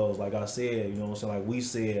all those. Like I said, you know what I'm saying? Like we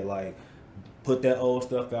said, like put that old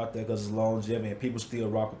stuff out there because it's longevity and people still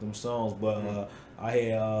rock with them songs. But I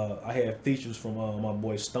had features from my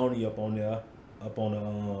boy Stoney up on there. Up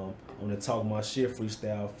on the Talk My Shit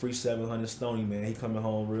freestyle, Free 700 Stoney, man. He coming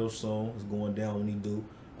home real soon. It's going down when he do.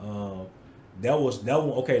 That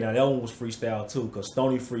one. Okay, now that one was freestyle too, cause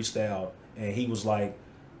Stoney freestyled and he was like,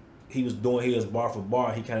 he was doing his bar for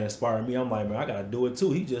bar. He kind of inspired me. I'm like, man, I gotta do it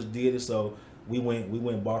too. He just did it, so we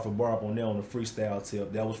went bar for bar up on there on the freestyle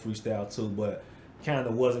tip. That was freestyle too, but kind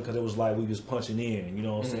of wasn't because it was like we was punching in. You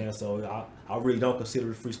know what I'm saying? So I really don't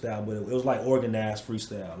consider it freestyle, but it was like organized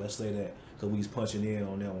freestyle. Let's say that. Cause we was punching in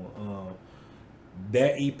on that one.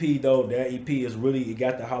 That EP is really, it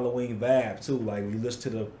got the Halloween vibe too. Like when you listen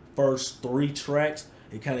to the first 3 tracks,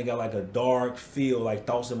 it kind of got like a dark feel, like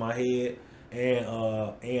Thoughts in My Head,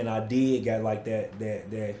 and I Did got like that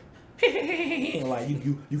like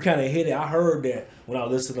you kind of hit it. I heard that when I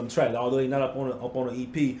listened to them tracks, although they're not up on the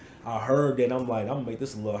EP. I heard that. I'm like, I'm gonna make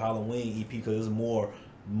this a little Halloween EP because it's more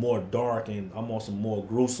dark and I'm on some more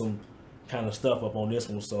gruesome kind of stuff up on this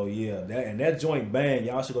one. So yeah, that joint bang,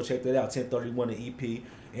 y'all should go check that out. 1031 the EP,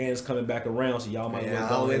 and it's coming back around, so y'all might want to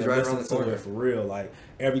go ahead and right listen to it for real. Like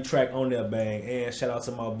every track on there bang. And shout out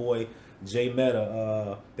to my boy Jay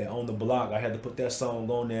Meta, that On the Block. I had to put that song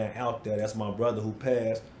on there and out there. That's my brother who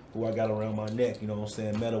passed, who I got around my neck. You know what I'm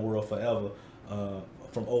saying? Meta World Forever,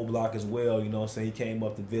 from O Block as well. You know what I'm saying? He came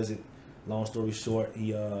up to visit. Long story short,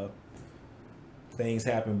 he things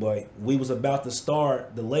happened, but we was about to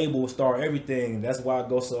start the label, start everything. That's why I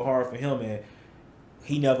go so hard for him, and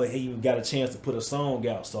he never even got a chance to put a song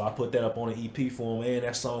out. So I put that up on an EP for him, and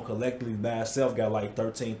that song collectively by itself got like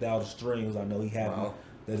 13,000 streams. I know he happy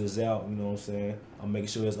that it's out. You know what I'm saying? I'm making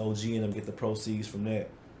sure his OG and them get the proceeds from that.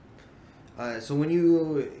 So when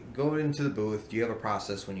you go into the booth, do you have a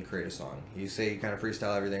process when you create a song? You say you kind of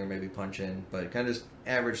freestyle everything or maybe punch in, but kind of just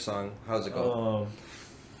average song, how does it go?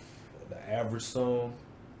 The average song,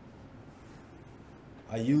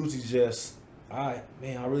 I usually just, I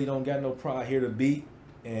really don't got no pride. I hear the beat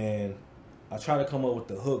and I try to come up with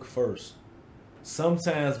the hook first.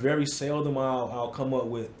 Sometimes, very seldom, I'll come up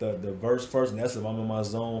with the verse first, and that's if I'm in my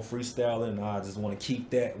zone freestyling and I just want to keep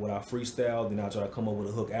that what I freestyled, then I try to come up with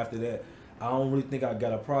a hook after that. I don't really think I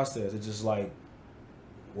got a process. It's just like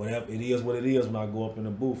whatever it is, what it is when I go up in the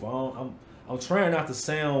booth. I'm trying not to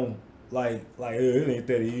sound like it ain't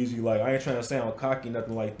that easy. Like I ain't trying to sound cocky,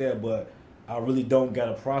 nothing like that. But I really don't got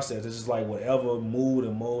a process. It's just like whatever mood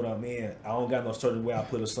and mode I'm in. I don't got no certain way I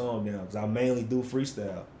put a song down because I mainly do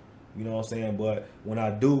freestyle. You know what I'm saying? But when I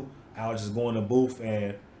do, I'll just go in the booth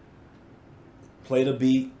and play the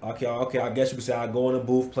beat. Okay. I guess you could say I go in the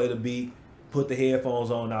booth, play the beat, put the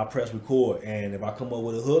headphones on, and I'll press record. And if I come up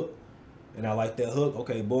with a hook, and I like that hook,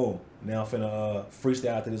 okay, boom. Now I'm finna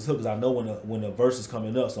freestyle after this hook because I know when the verse is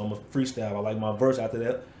coming up, so I'm gonna freestyle. I like my verse after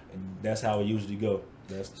that, and that's how it usually go.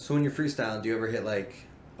 So when you're freestyling, do you ever hit like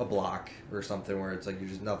a block or something where it's like you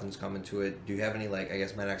just nothing's coming to it? Do you have any, like, I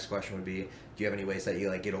guess my next question would be, do you have any ways that you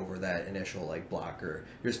like get over that initial like block, or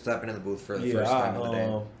you're stepping in the booth for the first time of the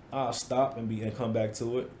day? I'll stop and come back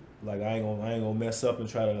to it. Like I ain't gonna mess up and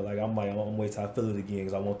try to I'm wait till I feel it again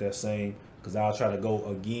because I want that same. Because I'll try to go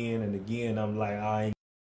again and again. I'm like, I ain't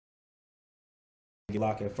get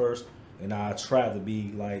locked at first. And I try to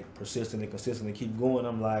be like persistent and consistent and keep going.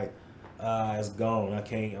 I'm like, it's gone. I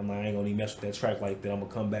ain't gonna even mess with that track like that. I'm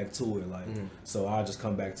gonna come back to it. Like, so I'll just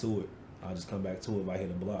come back to it. If I hit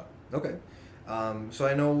a block. Okay. So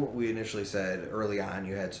I know we initially said early on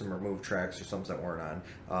you had some removed tracks or some that weren't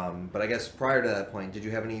on. But I guess prior to that point, did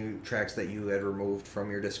you have any tracks that you had removed from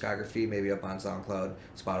your discography, maybe up on SoundCloud,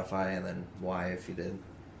 Spotify, and then why if you did?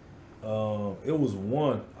 It was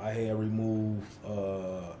one I had removed.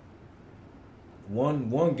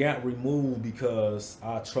 One got removed because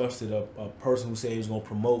I trusted a person who said he was gonna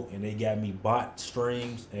promote, and they got me bot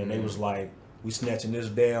streams, and they was like, "We snatching this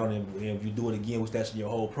down, and if you do it again, we snatching your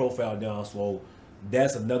whole profile down." So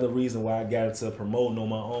that's another reason why I got into promoting on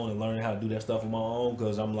my own and learning how to do that stuff on my own,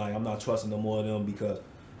 because I'm like, I'm not trusting no more of them because,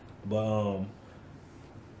 but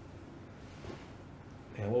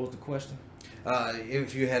man, what was the question?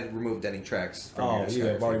 If you had removed any tracks from your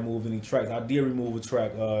yeah, if I removed any tracks. I did remove a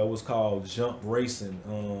track. It was called Jump Racing.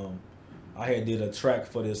 I had did a track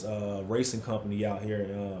for this racing company out here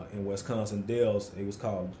in Wisconsin Dells. It was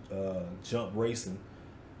called Jump Racing.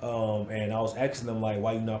 And I was asking them, like,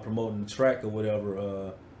 why you not promoting the track or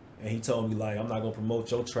whatever? And he told me, like, I'm not going to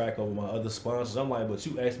promote your track over my other sponsors. I'm like, but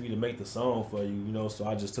you asked me to make the song for you, you know, so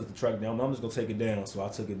I just took the track down. I'm just going to take it down. So I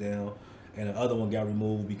took it down. And the other one got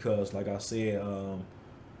removed because, like I said,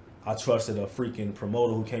 I trusted a freaking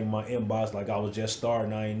promoter who came in my inbox like I was just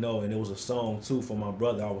starting. I didn't know, and it was a song too for my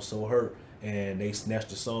brother. I was so hurt, and they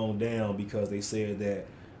snatched the song down because they said that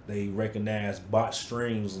they recognized bot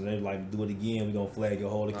streams, and they like, do it again, we gonna flag your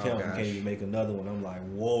whole account. You can't even make another one. I'm like,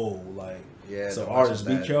 whoa, like, yeah. So artists,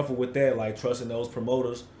 be careful with that. Like, trusting those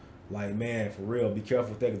promoters. Like, man, for real, be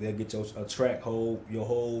careful with that, because they'll get your track, your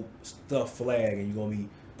whole stuff flagged, and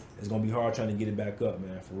it's gonna be hard trying to get it back up,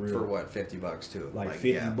 man. For real. For what, $50 too? Like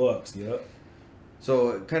 $50. Yep.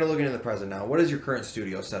 So, kind of looking in the present now, what does your current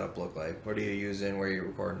studio setup look like? What are you using? Where are you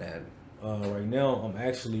recording at? Right now, I'm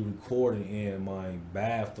actually recording in my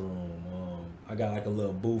bathroom. I got like a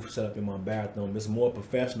little booth set up in my bathroom. It's more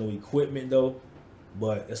professional equipment though,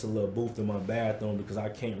 but it's a little booth in my bathroom because I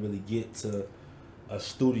can't really get to a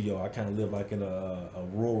studio. I kind of live like in a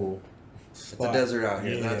rural spot. It's a desert out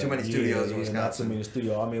here. Not too many studios in Wisconsin. Not too many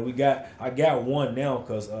studios. I mean, I got one now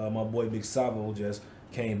because my boy Big Savo just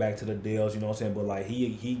came back to the Dells, you know what I'm saying? But like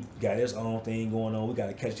he got his own thing going on. We got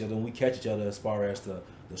to catch each other, and we catch each other as far as the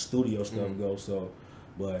studio stuff goes. So,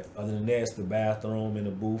 but other than that, it's the bathroom and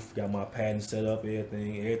the booth. Got my patent set up,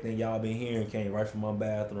 everything y'all been hearing came right from my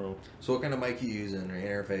bathroom. So what kind of mic you using or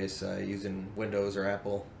interface? Using Windows or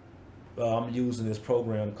Apple? I'm using this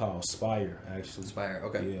program called Spire, actually. Spire,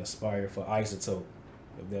 okay. Yeah, Spire for Isotope.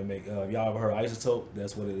 If that make if y'all ever heard Isotope,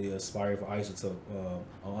 that's what it is. Spire for Isotope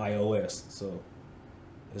on iOS. So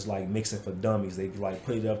it's like mixing for dummies. They like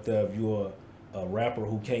put it up there. If you're a rapper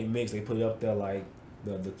who can't mix, they put it up there like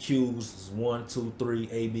the cues is 1, 2, 3,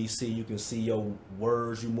 ABC. You can see your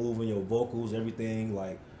words, you moving, your vocals, everything.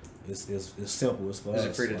 Like it's simple. It's for us. Is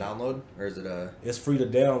it free to download, or is it a? It's free to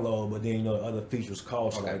download, but then the other features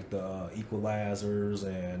cost, like the equalizers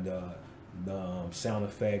and the sound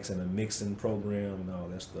effects and the mixing program and all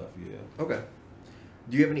that stuff. Yeah. Okay.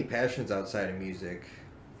 Do you have any passions outside of music?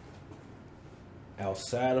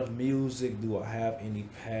 Outside of music, do I have any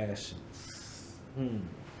passions? I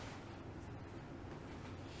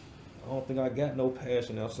don't think I got no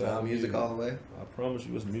passion outside of music all the way? I promise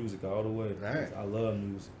you, it's music all the way. All right. I love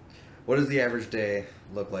music. What does the average day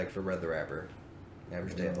look like for ReddTheRapper?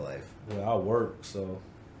 Average day of the life. Well, I work, so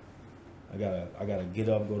I gotta get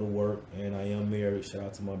up, go to work, and I am married. Shout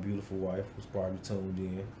out to my beautiful wife, who's probably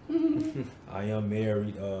tuned in. I am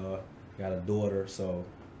married, got a daughter, so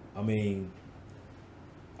I mean,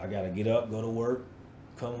 I gotta get up, go to work,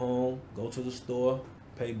 come home, go to the store,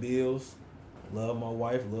 pay bills, love my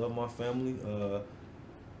wife, love my family.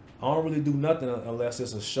 I don't really do nothing unless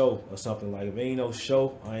it's a show or something. Like, if it ain't no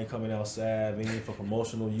show, I ain't coming outside. If it ain't for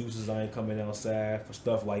promotional uses, I ain't coming outside. For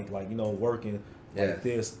stuff like working like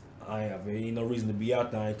this, if there ain't no reason to be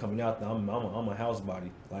out there, I ain't coming out there. I'm a house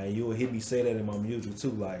body. Like, you'll hear me say that in my music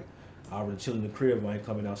too. Like, I really chill in the crib. I ain't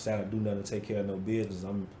coming outside and do nothing to take care of no business.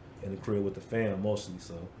 I'm in the crib with the fam mostly.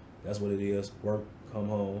 So that's what it is. Work, come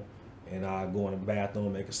home, and I go in the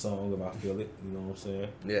bathroom, make a song if I feel it. You know what I'm saying?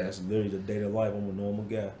 Yeah. That's literally the day to life. I'm a normal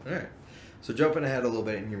guy. All right. So jumping ahead a little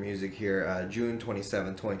bit in your music here, June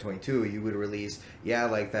 27, 2022, you would release "Yeah,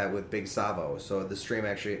 Like That" with Big Savo. So the stream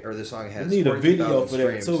actually, or the song has. You need a video for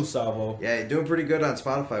streams. that too, Savo. Yeah, you're doing pretty good on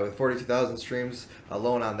Spotify with 42,000 streams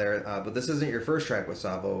alone on there. But this isn't your first track with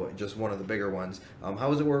Savo, just one of the bigger ones. How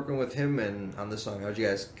was it working with him and on this song? How'd you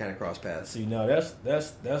guys kind of cross paths? See, now that's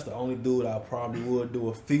the only dude I probably would do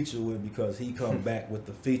a feature with, because he come back with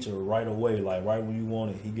the feature right away, like right when you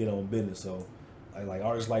want it, he get on business. So. Like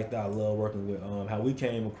artists like that, I love working with. How we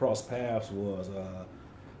came across paths was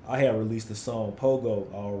I had released the song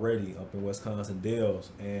Pogo already up in Wisconsin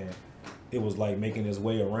Dells, and it was like making its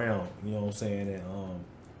way around. You know what I'm saying? And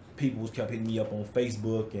people kept hitting me up on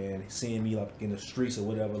Facebook and seeing me like in the streets or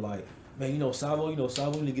whatever. Like, man, Sabo, we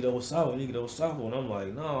need to get over Sabo, and I'm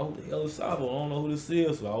like, no, who the hell is Sabo? I don't know who this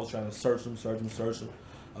is. So I was trying to search him.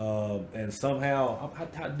 And somehow,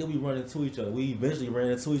 how did we run into each other? We eventually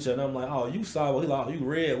ran into each other, and I'm like, oh, you Sabo, he like, oh, you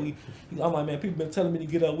Red. I'm like, man, people been telling me to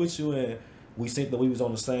get up with you, and we think that we was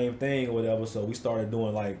on the same thing or whatever, so we started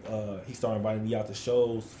doing he started inviting me out to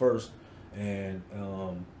shows first, and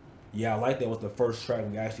I like that was the first track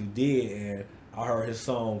we actually did, and I heard his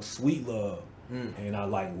song Sweet Love, and I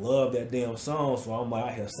loved that damn song, so I'm like,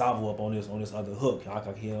 I had Sabo up on this other hook, I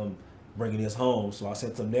could hear him bringing this home, so I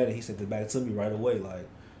sent him that, and he sent it back to me right away,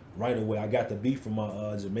 I got the beat from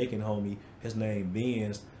my Jamaican homie, his name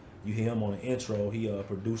Benz. You hear him on the intro, he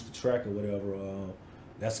produced the track or whatever.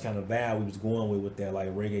 That's the kind of vibe we was going with that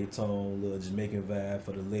reggaeton, little Jamaican vibe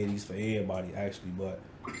for the ladies, for everybody actually. But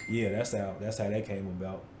yeah, that's how that came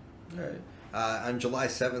about. All right. On July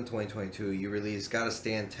 7th, 2022, you released "Gotta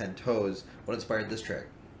Stand 10 Toes." What inspired this track?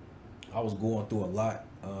 I was going through a lot,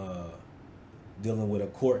 dealing with a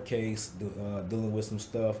court case, dealing with some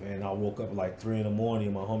stuff, and I woke up at 3 in the morning.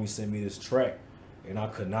 And my homie sent me this track, and I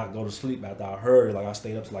could not go to sleep after I heard it. I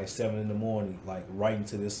stayed up to 7 in the morning, writing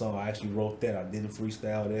to this song. I actually wrote that. I didn't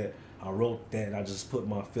freestyle that. I wrote that, and I just put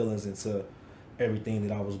my feelings into everything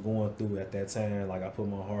that I was going through at that time. I put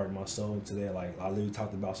my heart and my soul into that. I literally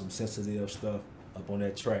talked about some sensitive stuff up on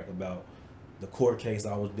that track about the court case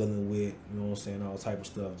I was dealing with, you know what I'm saying, all type of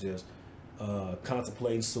stuff, just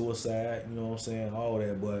contemplating suicide, you know what I'm saying, all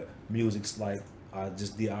that. But music's I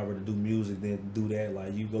rather do music than do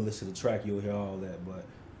that. You go listen to the track, you'll hear all that. But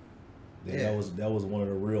that was one of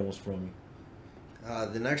the real ones from me.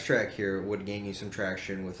 The next track here would gain you some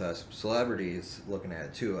traction with some celebrities looking at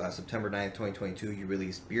it too. September 9th, 2022, you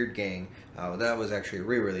released Beard Gang. That was actually a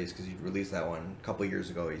re-release because you released that one a couple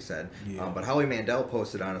years ago, you said. Yeah. But Howie Mandel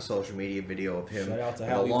posted on a social media video of him with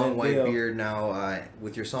a long white beard now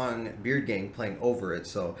with your song Beard Gang playing over it.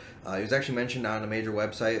 So he was actually mentioned on a major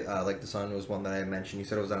website, like The Sun was one that I mentioned. You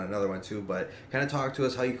said it was on another one too. But kind of talk to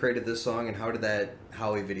us how you created this song and how did that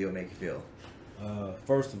Howie video make you feel?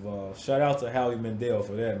 First of all, shout out to Howie Mandel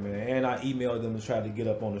for that, man. And I emailed them to try to get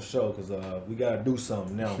up on the show because we gotta do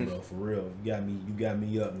something now, bro. For real, you got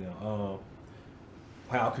me up now.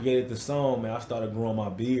 How I created the song, man. I started growing my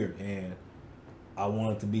beard, and I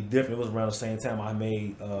wanted to be different. It was around the same time I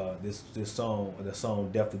made this song, the song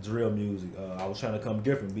 "Death to Drill Music." I was trying to come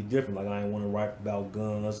different, be different. I didn't want to write about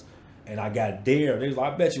guns. And I got dared. They was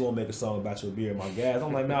like, I bet you won't make a song about your beard, my guys.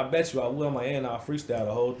 I'm like, man, I bet you I will. I'm like, and I'll freestyle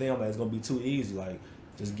the whole thing. I'm like, it's gonna be too easy. I'm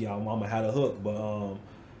gonna have a hook. But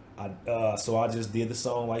so I just did the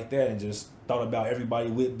song like that and just thought about everybody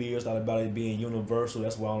with beards, thought about it being universal.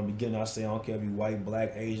 That's why in the beginning I say I don't care if you white,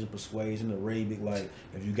 black, Asian, persuasion, Arabic.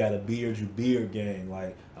 If you got a beard, you beard gang.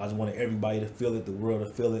 I just wanted everybody to feel it, the world to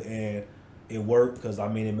feel it, and it worked because it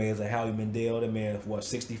made it Howie Mandel. That man,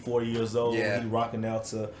 64 years old. Yeah. He rocking out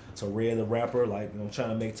to ReddTheRapper. I'm trying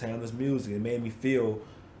to make timeless music. It made me feel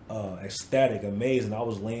ecstatic, amazing. I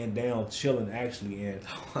was laying down, chilling actually, and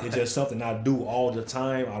it's just something I do all the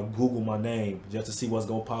time. I Google my name just to see what's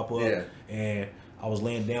gonna pop up. Yeah. And I was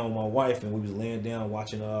laying down with my wife, and we was laying down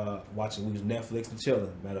watching. We was Netflix and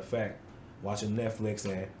chilling. Matter of fact, watching Netflix,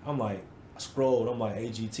 and I scrolled. I'm like,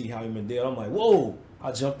 AGT Howie Mandel. I'm like, whoa.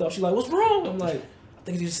 I jumped up. She's like, what's wrong? I'm like, I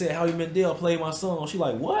think he just said Howie Mandel played my song. She's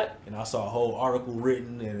like, what? And I saw a whole article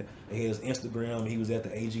written and his Instagram. He was at the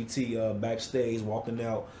AGT backstage walking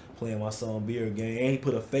out playing my song Beard Gang. And he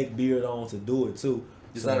put a fake beard on to do it too.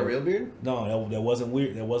 Is that a real beard? No, that wasn't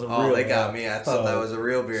weird. That wasn't real. Oh, they got me. I thought that was a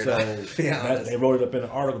real beard. They wrote it up in the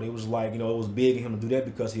article. It was it was big in him to do that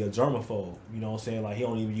because he a germaphobe. You know what I'm saying? He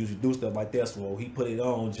don't even usually do stuff like that. So he put it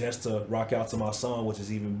on just to rock out to my song, which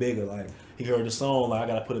is even bigger. He heard the song, I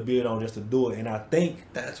gotta put a beard on just to do it. And I think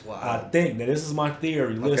that's why. I think that this is my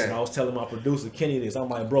theory. Listen, okay. I was telling my producer Kenny this. I'm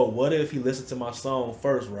like, bro, what if he listened to my song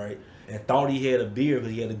first, right, and thought he had a beard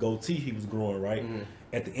because he had a goatee he was growing, right? Mm-hmm.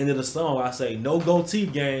 At the end of the song, I say, no goatee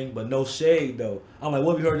gang, but no shade, though. I'm like,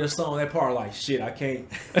 what if you heard this song? That part, shit, I can't.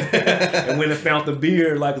 And when I found the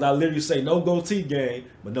beard, I literally say, no goatee gang,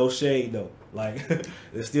 but no shade, though.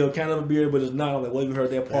 It's still kind of a beard, but it's not. I'm like, what if you heard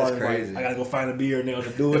that part? That's crazy. I got to go find a beard now to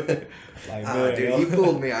do it. Man, dude, he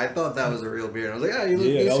fooled me. I thought that was a real beard. I was like, you look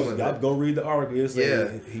decent with it. Go read the article.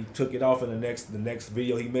 He took it off in the next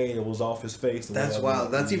video he made. It was off his face. That's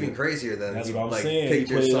wild. That's even crazier than that's what I'm saying. Picked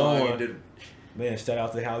your song. You did. Man, shout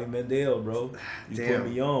out to Howie Mandel, bro. You put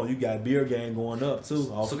me on. You got Beer Gang going up, too.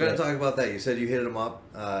 So, gotta talk about that. You said you hit him up,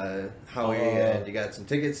 Howie, and you got some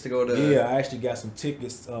tickets to go to... Yeah, I actually got some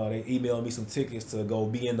tickets. They emailed me some tickets to go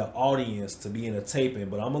be in the audience, to be in a taping.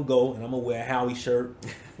 But I'm gonna go, and I'm gonna wear a Howie shirt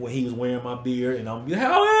when he was wearing my beard, and I'm gonna be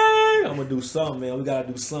Howie! I'm gonna do something, man. We gotta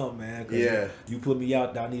do something, man. 'Cause you put me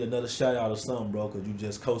out there, I need another shout out or something, bro. Cause you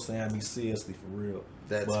just co-signed me seriously for real.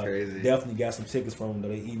 That's crazy. Definitely got some tickets from them. Though.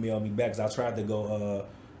 They emailed me back. Cause I tried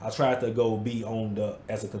to go be on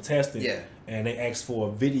as a contestant. Yeah. And they asked for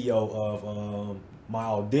a video of my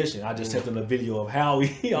audition. I just sent them a video of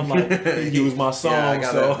Howie. I'm like, he was my song. Yeah, I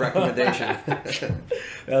got so a recommendation.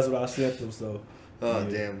 That's what I sent them. So. Oh,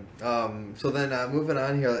 damn. So then moving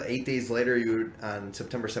on here, 8 days later, on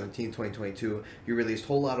September 17, 2022, you released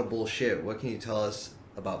Whole Lot of Bullshit. What can you tell us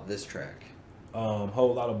about this track?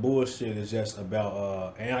 Whole Lot of Bullshit is just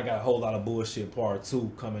about, and I got a Whole Lot of Bullshit Part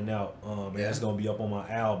 2 coming out. And that's going to be up on my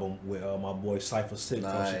album with my boy Cypher Sick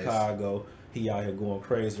from Chicago. He out here going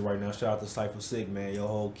crazy right now. Shout out to Cypher Sick, man. Your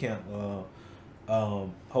whole camp.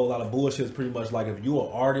 Whole Lot of Bullshit is pretty much like if you're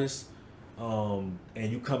an artist, and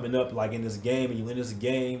you coming up like in this game and you in this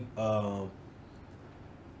game, a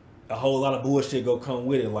whole lot of bullshit go come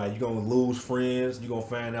with it. Like, you're gonna lose friends, you're gonna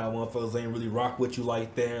find out motherfuckers ain't really rock with you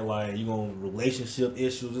like that. Like, you're gonna relationship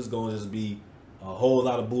issues. It's gonna just be a whole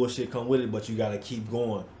lot of bullshit come with it, but you gotta keep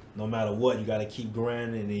going. No matter what, you gotta keep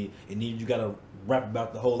grinding, and you gotta rap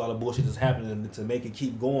about the whole lot of bullshit that's happening to make it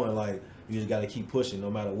keep going. Like, you just gotta keep pushing no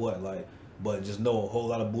matter what. Like, but just know a whole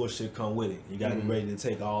lot of bullshit come with it. You gotta be ready to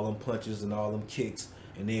take all them punches and all them kicks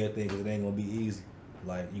and everything, because it ain't gonna be easy.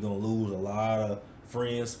 Like, you're gonna lose a lot of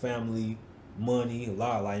friends, family, money, a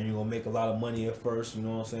lot. Like, you're gonna make a lot of money at first, you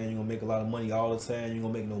know what I'm saying? You're gonna make a lot of money all the time. You're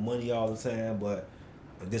gonna make no money all the time, but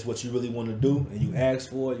if this what you really want to do and you ask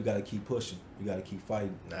for it, you gotta keep pushing. You gotta keep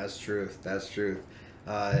fighting. That's truth. That's truth.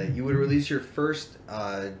 You would release your first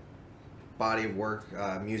body of work,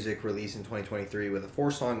 music release in 2023 with a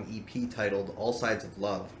 4-song EP titled All Sides of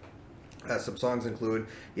Love. Some songs include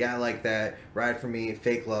Yeah, I Like That, Ride For Me,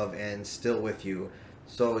 Fake Love, and Still With You.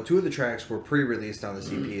 So 2 of the tracks were pre-released on this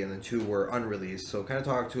EP and the 2 were unreleased. So kind of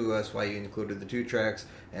talk to us why you included the 2 tracks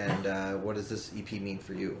and what does this EP mean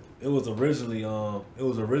for you? It was originally an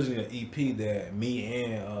EP that me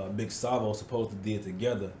and Big Savo supposed to did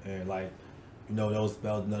together, and like, you know, that was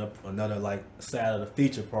another like side of the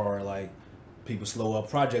feature part. Like, people slow up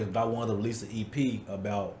projects, but I wanted to release an EP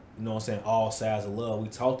about, you know what I'm saying, all sides of love. We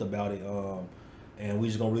talked about it, and we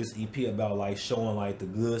just gonna release an EP about like showing like the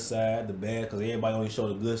good side, the bad, because everybody only show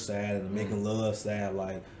the good side and the making love side.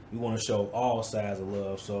 Like, we want to show all sides of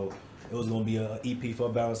love. So it was gonna be an EP for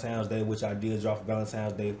Valentine's Day, which I did drop for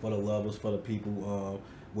Valentine's Day for the lovers, for the people,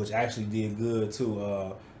 which actually did good too.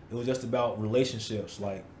 It was just about relationships,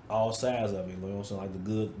 like all sides of it, you know what I'm saying? Like the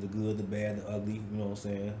good, the bad, the ugly, you know what I'm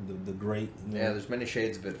saying? The great. You know? Yeah, there's many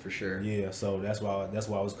shades of it for sure. Yeah, so that's why it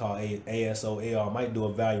was called ASOL. I might do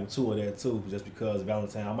a volume 2 of that too, just because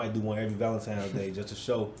Valentine. I might do one every Valentine's Day just to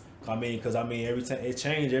show. Because every time it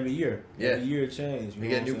changed every year. Yeah. Every year it changed. You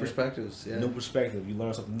get new perspectives. Yeah. New perspective. You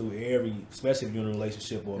learn something new especially if you're in a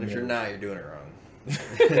relationship or. And if you're not, you're doing it wrong.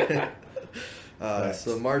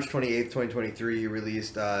 So March 28th, 2023, you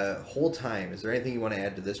released Whole Time. Is there anything you want to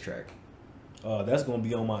add to this track? That's going to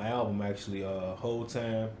be on my album, actually. Whole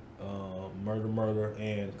Time, Murder,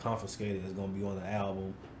 and Confiscated is going to be on the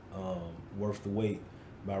album. Worth the Wait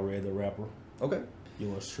by ReddTheRapper. Okay.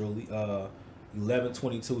 Yours truly.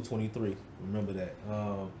 11/22/23. Remember that.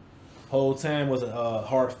 Whole Time was a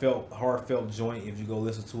heartfelt joint. If you go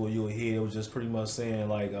listen to it, you'll hear it was just pretty much saying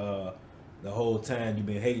like, the whole time you've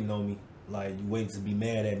been hating on me. Like, you waiting to be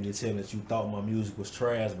mad at me to tell me that you thought my music was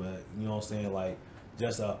trash, but you know what I'm saying? Like,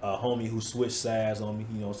 just a homie who switched sides on me.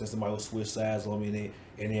 You know what I'm saying? Somebody who switched sides on me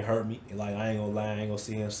and it hurt me. And like, I ain't gonna lie, I ain't gonna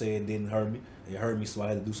see him say it didn't hurt me. It hurt me, so I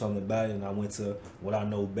had to do something about it. And I went to what I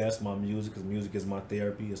know best, my music, because music is my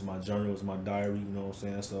therapy, it's my journal, it's my diary. You know what I'm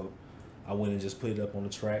saying? So I went and just put it up on the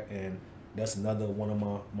track, and that's another one of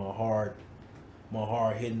my hard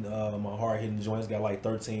hitting joints. Got like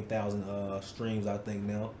 13,000 streams, I think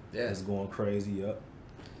now. Yeah, it's going crazy. Yep.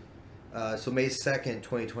 So May 2nd,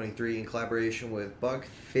 2023, in collaboration with Buck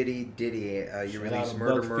Fitty Diddy, you released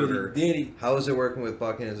Murder. Diddy. How is it working with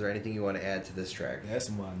Buck, and is there anything you want to add to this track? That's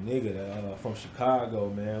my nigga from Chicago,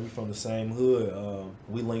 man. We from the same hood.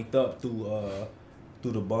 We linked up through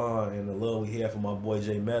the bond and the love we had for my boy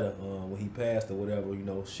J Meta when he passed or whatever. You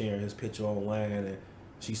know, sharing his picture online, and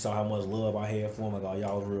she saw how much love I had for him. Like, oh,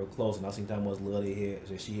 y'all was real close, and I seen how much love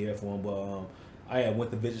she had for him. But I had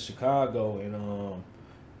went to visit Chicago, and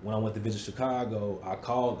when I went to visit Chicago, I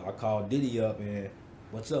called Diddy up and,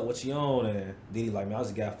 what's up, what you on? And Diddy like, man, I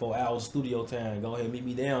just got 4 hours of studio time. Go ahead, meet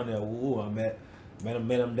me down there. Woo, I met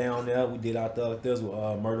him down there. We did our thug this.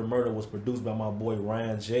 Murder was produced by my boy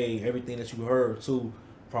Ryan J. Everything that you heard too,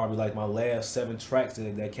 probably like my last 7 tracks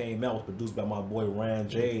that came out was produced by my boy Ryan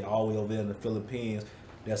J. All the way over there in the Philippines.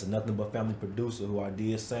 That's a Nothing But Family producer who I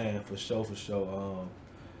did sign for sure.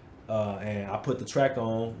 And I put the track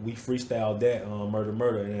on. We freestyled that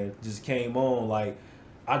Murder, and it just came on. Like,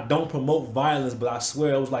 I don't promote violence, but I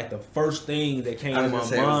swear it was like the first thing that came to my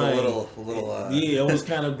mind. It was a little yeah, it was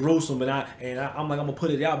kind of gruesome, and I'm like, I'm gonna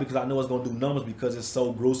put it out because I know it's gonna do numbers because it's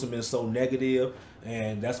so gruesome and so negative,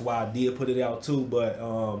 and that's why I did put it out too. But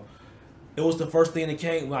it was the first thing that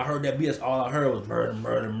came when I heard that beat. That's all I heard was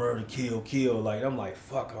murder, kill. Like, I'm like,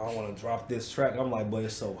 fuck, I don't want to drop this track. I'm like, but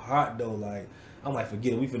it's so hot though. Like, I'm like,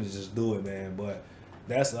 forget it, we finna just do it, man. But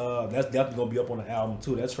that's definitely gonna be up on the album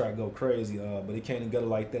too. That track go crazy. But it came together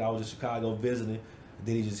like that. I was in Chicago visiting.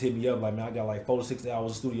 Then he just hit me up like, man, I got like 4 to 6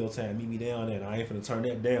 hours of studio time. Meet me down there. And I ain't finna turn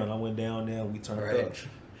that down. I went down there. We turned up.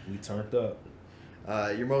 We turned up.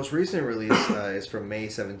 Your most recent release is from May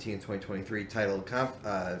 17, 2023, titled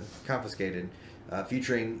Confiscated,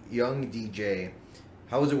 featuring Young DJ.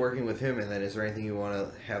 How was it working with him? And then is there anything you want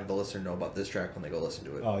to have the listener know about this track when they go listen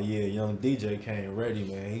to it? Oh, yeah. Young DJ came ready,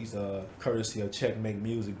 man. He's courtesy of Checkmate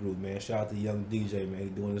Music Group, man. Shout out to Young DJ, man. He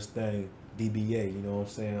doing this thing, DBA, you know what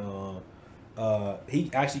I'm saying?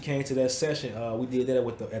 He actually came to that session. We did that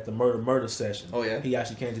at the murder session. Oh, yeah? He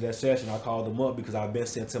actually came to that session. I called him up because I've been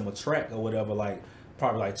sent him a track or whatever, like,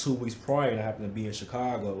 probably like 2 weeks prior, and I happened to be in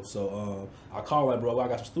Chicago. So I called like, bro, I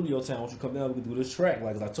got some studio time. Why don't you come down? We can do this track.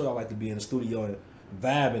 Like, 'cause I told you I like to be in the studio and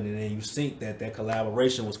vibing, and then you think that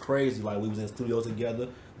collaboration was crazy. Like, we was in the studio together,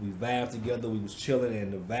 we vibed together, we was chilling,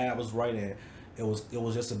 and the vibe was right, and it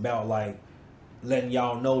was just about like letting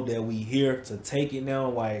y'all know that we here to take it now.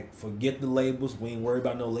 Like, forget the labels. We ain't worried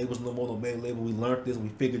about no labels no more, no big label. We learned this, we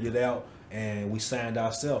figured it out, and we signed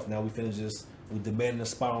ourselves. Now we finna we demanding a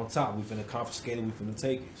spot on top. We finna confiscate it, we finna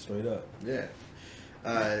take it, straight up. Yeah.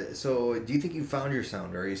 So do you think you found your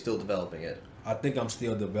sound, or are you still developing it? I think I'm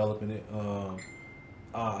still developing it.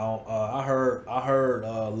 I heard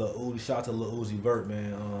Lil Uzi, shout out to Lil Uzi Vert,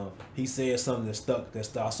 man. He said something that stuck.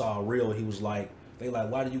 I saw real. He was like,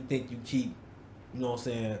 why do you think you keep, you know what I'm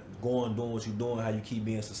saying, doing what you're doing, how you keep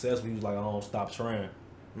being successful? He was like, I don't stop trying.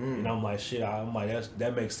 And I'm like, shit,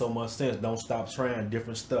 that makes so much sense. Don't stop trying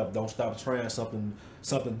different stuff. Don't stop trying something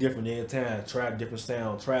different every time. Try a different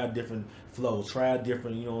sound, try a different flow, try a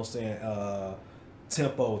different, you know what I'm saying,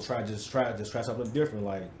 tempo. Try something different.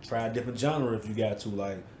 Like, try a different genre if you got to.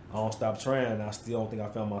 Like, I don't stop trying. I still don't think I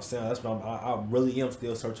found my sound. That's what I really am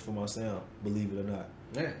still searching for my sound, believe it or not.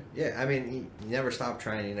 Yeah. I mean, you never stop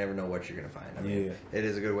trying. You never know what you're gonna find. I mean, it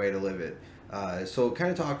is a good way to live it. So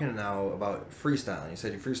kind of talking now about freestyling. You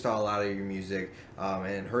said you freestyle a lot of your music,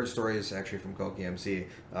 and heard stories actually from Koki MC,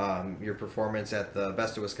 your performance at the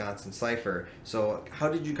Best of Wisconsin Cypher. So how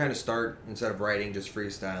did you kind of start, instead of writing, just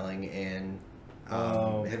freestyling? And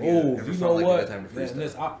have you ever felt like you had time to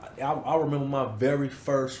freestyle? I remember my very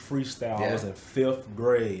first freestyle. I was in 5th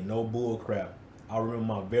grade. No bull crap. I remember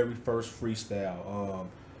my very first freestyle.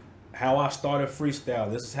 How I started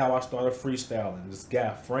freestyling. This is how I started freestyling. This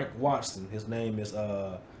guy, Frank Watson, his name is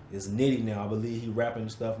Nitty now. I believe he rapping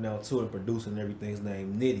and stuff now too, and producing and everything. His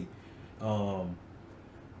name Nitty.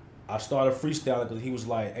 I started freestyling because he was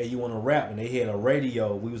like, hey, you want to rap? And they had a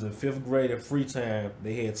radio. We was in 5th grade at free time.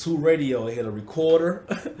 They had 2 radios. They had a recorder,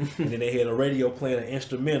 and then they had a radio playing an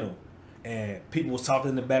instrumental. And people was talking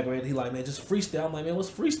in the background. He like, man, just freestyle. I'm like, man, what's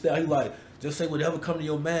freestyle? He like, just say whatever come to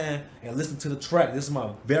your mind and listen to the track. This is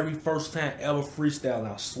my very first time ever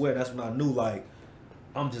freestyling. I swear, that's when I knew, like,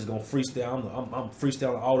 I'm just gonna freestyle. I'm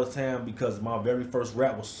freestyling all the time because my very first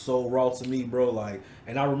rap was so raw to me, bro. Like,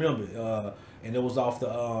 and I remember, and it was off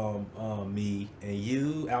the Me and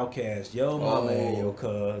You, Outkast, Yo Mama and Your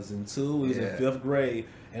Cousin too. We was in 5th grade,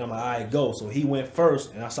 and I'm like, all right, go. So he went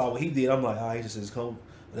first, and I saw what he did. I'm like, all right, he just come.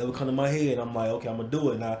 Whatever come to my head, I'm like, okay, I'm gonna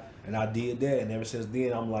do it, and I did that, and ever since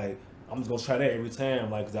then, I'm like, I'm just gonna try that every time,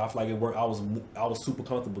 like, 'cause I feel like it worked. I was super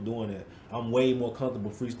comfortable doing that. I'm way more comfortable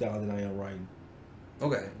freestyling than I am writing.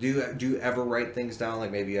 Okay. Do you ever write things down?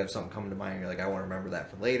 Like, maybe you have something come to mind, and you're like, I want to remember that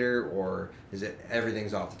for later, or is it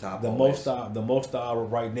everything's off the top? The most I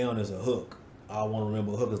write down is a hook. I want to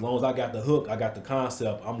remember a hook. As long as I got the hook, I got the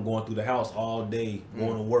concept. I'm going through the house all day,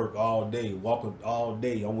 going to work all day, walking all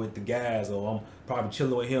day. I'm with the guys, or I'm probably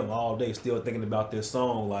chilling with him all day, still thinking about this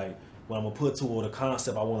song, like what I'm gonna put to, or the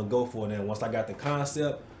concept I want to go for. And then once I got the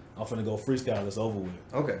concept, I'm finna go freestyle. It's over with.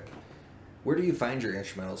 Okay. Where do you find your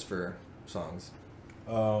instrumentals for songs?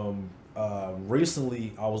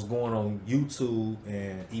 Recently, I was going on YouTube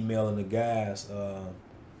and emailing the guys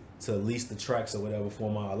to lease the tracks or whatever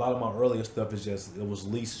for a lot of my earlier stuff it was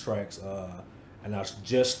leased tracks, and I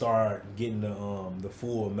just started getting the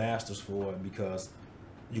full masters for it because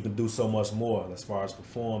you can do so much more as far as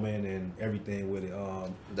performing and everything with it.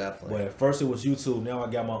 Definitely. But at first it was YouTube. Now I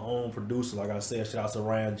got my own producer. Like I said, shout out to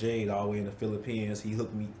Ryan Jade all the way in the Philippines. He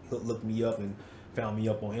looked me up and found me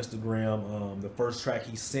up on Instagram. The first track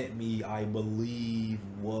he sent me, I believe,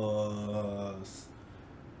 was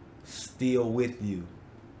 "Still With You."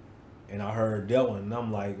 And I heard that one, and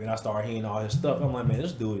I'm like, and I started hearing all his stuff. I'm like, man,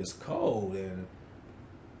 this dude is cold, and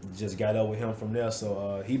just got up with him from there.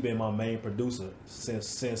 So he been my main producer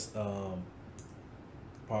since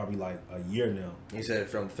probably like a year now. You said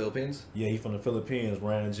from the Philippines? Yeah, he from the Philippines.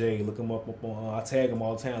 Ryan J. Look him up on. I tag him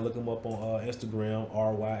all the time. Look him up on Instagram.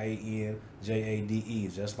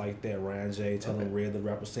 RyanJade, just like that. Ryan J. Tell him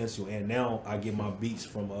ReddTheRapper sent you. And now I get my beats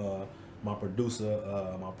from my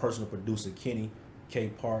producer, my personal producer Kenny K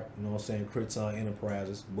Park. You know what I'm saying? Criton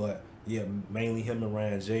Enterprises. But yeah, mainly him and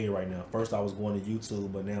Ryan J. right now. First I was going to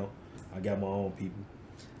YouTube, but now I got my own people.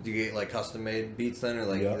 Do you get like custom made beats then, or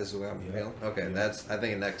like this is what I'm feeling? Okay, that's I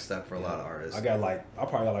think a next step for a lot of artists. I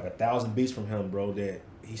probably got like 1,000 beats from him, bro. That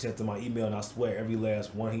he sent to my email, and I swear every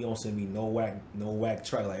last one, he don't send me no whack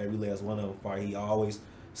track. Like every last one of them, he always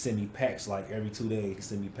send me packs. Like every 2 days, he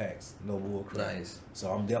send me packs. No bull crap. Nice. So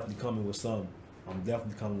I'm definitely coming with some. I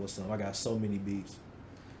got so many beats.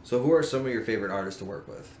 So who are some of your favorite artists to work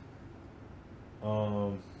with?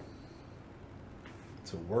 To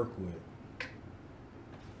work with.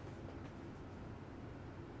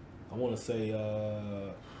 I want to say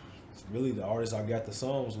it's really the artists I got the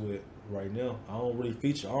songs with right now. I don't really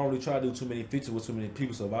try to do too many features with too many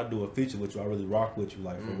people. So if I do a feature with you, I really rock with you,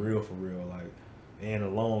 like for real, like, and a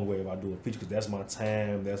long way if I do a feature, because that's my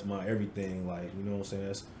time, that's my everything, like, you know what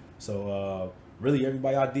I'm saying? Really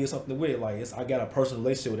everybody I did something with, like, I got a personal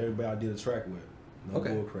relationship with everybody I did a track with. No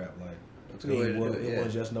bull crap, like. That's a good way to do it. It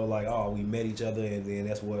wasn't just no like, oh, we met each other and then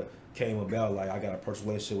that's what came about. Like I got a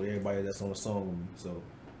personal relationship with everybody that's on the song with me. So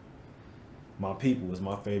my people is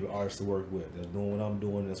my favorite artist to work with. That's doing what I'm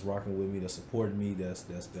doing, that's rocking with me, that's supporting me, that's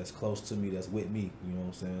close to me, that's with me. You know what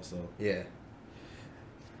I'm saying? So yeah.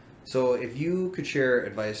 So if you could share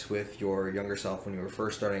advice with your younger self when you were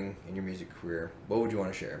first starting in your music career, what would you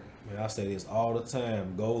want to share? Man, I say this all the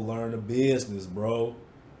time. Go learn the business, bro.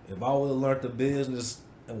 If I would have learned the business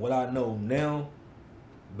and what I know now,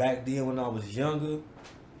 back then when I was younger,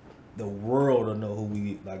 the world will know who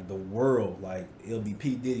we, like the world, like it'll be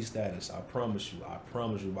P. Diddy status. I promise you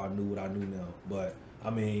if I knew what I knew now. But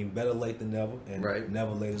I mean, better late than never, and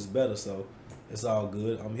never late is better. So it's all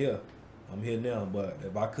good. I'm here now. But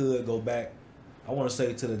if I could go back, I want to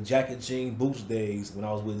say to the jacket, jean, boots days when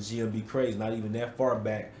I was with GMB Craze. Not even that far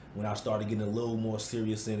back when I started getting a little more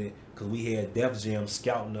serious in it, because we had Def Jam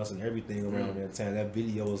scouting us and everything around that time. That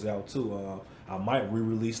video was out too. I might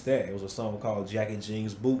re-release that. It was a song called Jacket,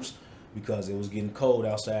 Jeans, Boots, because it was getting cold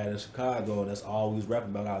outside in Chicago, and that's all we was rapping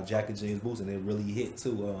about, our jacket, jeans, boots, and it really hit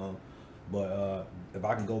too. But if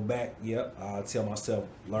I can go back, I'll tell myself,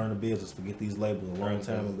 learn the business, forget these labels a long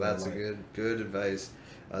time ago. That's a good advice.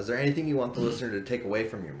 Is there anything you want the listener to take away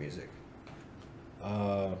from your music?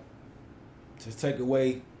 Just take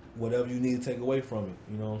away whatever you need to take away from it.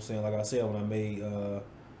 You know what I'm saying? Like I said, when I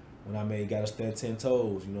made Gotta Stand 10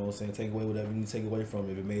 Toes, you know what I'm saying? Take away whatever you need to take away from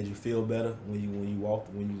it. If it made you feel better when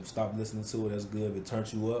you stop listening to it, that's good. If it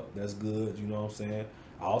turns you up, that's good. You know what I'm saying?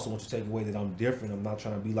 I also want you to take away that I'm different. I'm not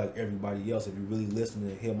trying to be like everybody else. If you really listen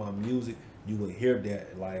and hear my music, you will hear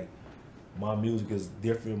that. Like, my music is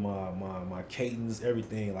different, my cadence,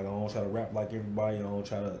 everything. Like, I don't try to rap like everybody. I don't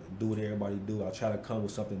try to do what everybody do. I try to come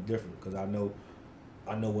with something different, because I know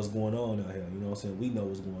what's going on out here. You know what I'm saying? We know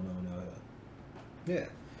what's going on out here. Yeah.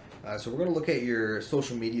 So we're going to look at your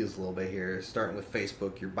social medias a little bit here, starting with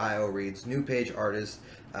Facebook. Your bio reads, new page artist,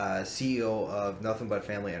 CEO of Nothing But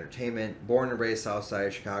Family Entertainment, born and raised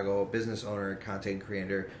Southside Chicago, business owner, content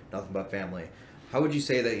creator, Nothing But Family. How would you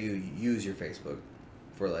say that you use your Facebook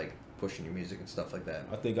for like pushing your music and stuff like that?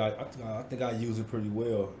 I think I use it pretty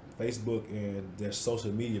well. Facebook and their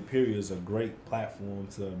social media period is a great platform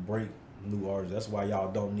to break new artists. That's why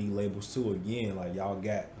y'all don't need labels too. Again, like, y'all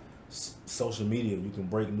got social media, you can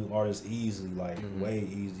break new artists easily, like way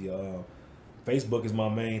easier. Facebook is my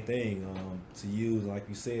main thing to use. Like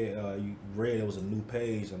you said, you read it was a new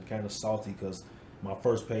page. I'm kind of salty because my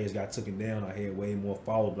first page got taken down. I had way more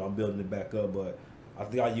followers, but I'm building it back up. But I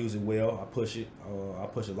think I use it well. I push it. I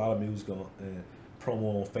push a lot of music and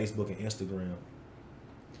promo on Facebook and Instagram.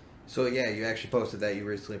 So yeah, you actually posted that you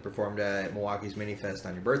recently performed at Milwaukee's Mini Fest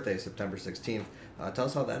on your birthday, September 16th. Tell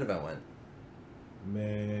us how that event went.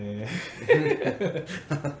 Man, it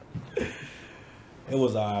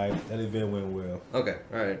was alright. That event went well. Okay,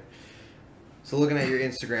 all right. So looking at your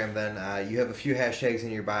Instagram, then you have a few hashtags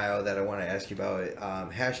in your bio that I want to ask you about.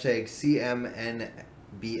 Hashtag CMNBF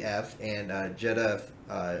and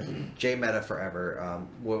JMeta Forever.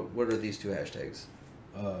 What are these two hashtags?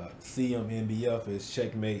 CMNBF is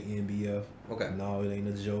checkmate NBF. Okay. No, it ain't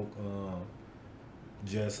a joke.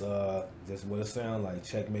 Just what it sounds like.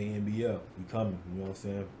 Checkmate NBF. We coming. You know what I'm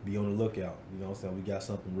saying? Be on the lookout. You know what I'm saying? We got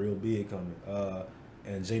something real big coming.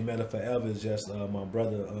 And J Meta Forever is just my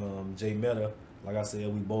brother J Meta. Like I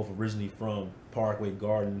said, we both originally from Parkway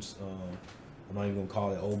Gardens. I'm not even gonna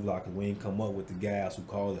call it old block because we ain't come up with the guys who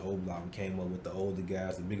called it old block. We came up with the older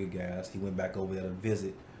guys, the bigger guys. He went back over there to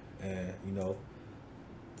visit, and you know,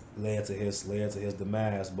 led to his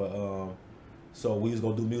demise. But so we was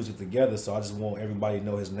gonna do music together. So I just want everybody to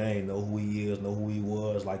know his name, know who he is, know who he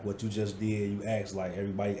was. Like what you just did, you asked, like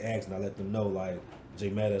everybody asked, and I let them know, like J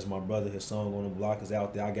Meta is my brother. His song on the block is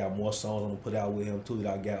out there. I got more songs I'm gonna put out with him too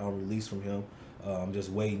that I got unreleased from him. I'm just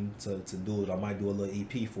waiting to do it. I might do a little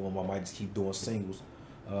EP for him. I might just keep doing singles.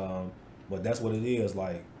 But that's what it is.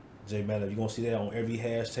 Like J Meta, you're gonna see that on every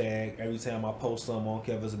hashtag. Every time I post something on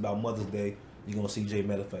Kevin's about Mother's Day, you're gonna see J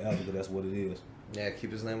Meta Forever because that's what it is. Yeah,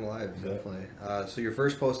 keep his name alive, definitely. So your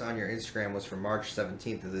first post on your Instagram was from March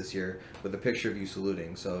 17th of this year with a picture of you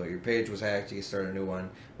saluting. So your page was hacked, you started a new one.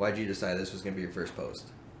 Why'd you decide this was going to be your first post?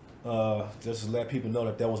 Just to let people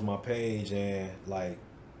know that was my page, and like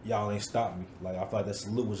y'all ain't stopped me. Like I thought that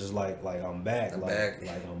salute was just like I'm back. I'm back.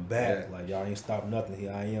 Yeah. Like y'all ain't stopped nothing.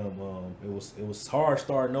 Here I am. It was hard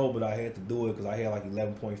starting over, but I had to do it because I had like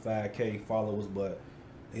 11.5K followers, but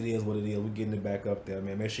it is what it is. We're getting it back up there,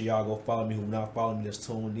 man. Make sure y'all go follow me. Who not following me, just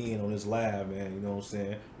tuned in on this live, man. You know what I'm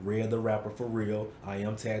saying? ReddTheRapper for real. I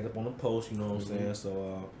am tagged up on the post. You know what I'm saying?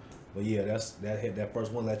 So, but yeah, that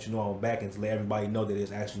first one let you know I'm back and to let everybody know that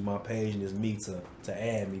it's actually my page and it's me to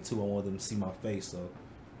add me too. I want them to see my face. So,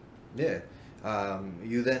 yeah.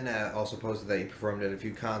 You then also posted that you performed at a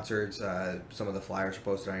few concerts. Some of the flyers were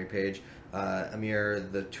posted on your page. Amir,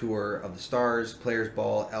 the Tour of the Stars, Players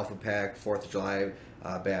Ball, Alpha Pack, 4th of July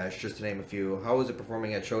Bash, just to name a few. How was it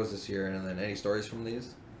performing at shows this year, and then any stories from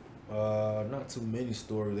these? Not too many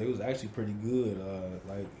stories. It was actually pretty good.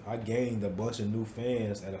 Like I gained a bunch of new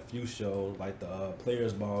fans at a few shows, like the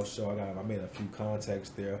Players Ball show. I made a few contacts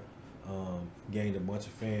there. Gained a bunch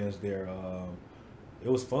of fans there. It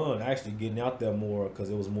was fun actually getting out there more because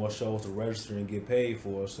it was more shows to register and get paid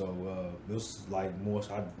for. So it was like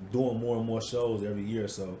I'm doing more and more shows every year.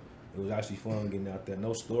 So it was actually fun getting out there.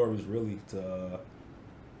 No stories really to.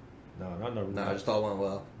 No, just all went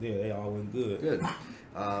well. Yeah, they all went good. Good.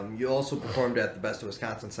 You also performed at the Best of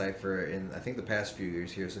Wisconsin Cypher in, I think, the past few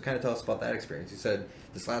years here. So kind of tell us about that experience. You said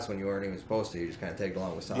this last one you weren't even supposed to. You just kind of tagged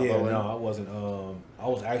along with Sabo. Yeah, no, I wasn't. I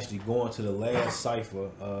was actually going to the last Cypher.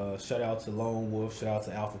 Shout out to Lone Wolf. Shout out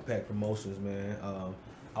to Alpha Pack Promotions, man.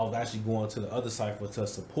 I was actually going to the other Cypher to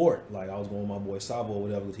support. Like, I was going with my boy Sabo or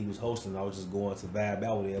whatever because he was hosting. I was just going to vibe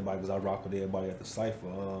out with everybody because I rock with everybody at the Cypher.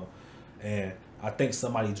 And I think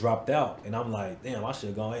somebody dropped out, and I'm like, damn, I should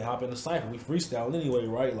have gone, hey, hop in the Cypher. We freestyle anyway,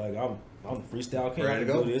 right? Like, I'm freestyle king. Ready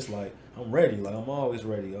to go? Do this. Like, I'm ready. Like, I'm always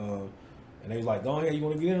ready. And they was like, go ahead, you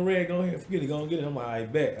want to get in, Red? Go ahead, forget it, go and get it. I'm like, I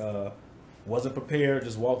bet. Wasn't prepared,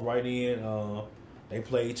 just walked right in. They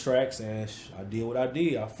played tracks, and I did what I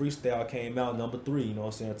did. I freestyle came out number 3, you know what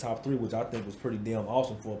I'm saying, top 3, which I think was pretty damn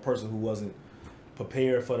awesome for a person who wasn't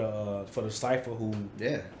prepared for the Cypher, who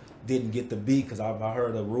didn't get the beat, because I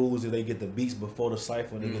heard the rules that they get the beats before the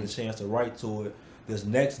Cypher and they get a chance to write to it. This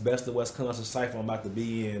next Best of Wisconsin Cypher I'm about to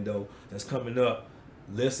be in, though, that's coming up.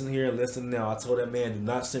 Listen here, listen now. I told that man, do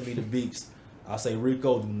not send me the beats. I say,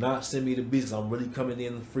 Rico, do not send me the beats. I'm really coming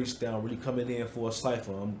in the freestyle. I'm really coming in for a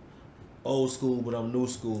Cypher. I'm old school, but I'm new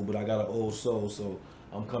school, but I got an old soul, so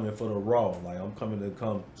I'm coming for the raw. Like, I'm coming to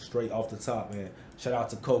come straight off the top, man. Shout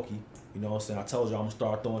out to Koki. You know what I'm saying? I told you I'm going to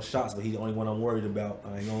start throwing shots, but he's the only one I'm worried about.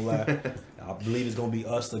 I ain't going to lie. I believe it's going to be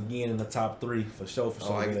us again in the top 3 for sure.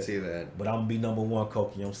 Oh, I can see that. But I'm going to be number 1,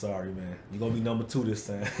 Koki. I'm sorry, man. You're going to be number 2 this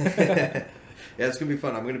time. Yeah, it's going to be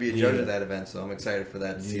fun. I'm going to be a judge at that event, so I'm excited for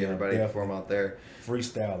that to see everybody perform out there.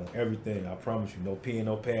 Freestyling, everything. I promise you. No pen,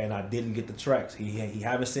 no pad. And I didn't get the tracks. He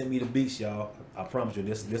haven't sent me the beats, y'all. I promise you.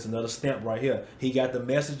 This another stamp right here. He got the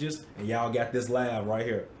messages, and y'all got this live right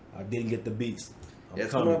here. I didn't get the beats. Yeah,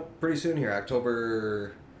 it's coming up pretty soon here,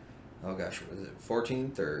 October Oh gosh, what is it?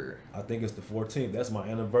 14th or? I think it's the 14th. That's my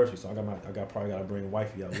anniversary, so probably gotta bring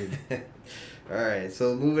wifey out with me. All right,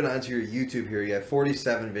 so moving on to your YouTube here, you have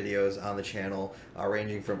 47 videos on the channel,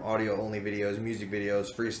 ranging from audio-only videos, music videos,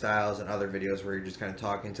 freestyles, and other videos where you're just kind of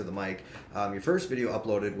talking to the mic. Your first video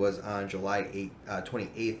uploaded was on July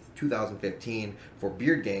 28th, 2015 for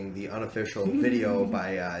Beard Gang, the unofficial video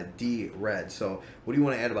by Red. So what do you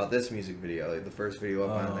want to add about this music video, like the first video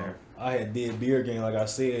up on there? I had did Beard Gang, like I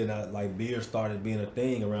said, and like beer started being a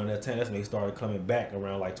thing around that time. That's when they started coming back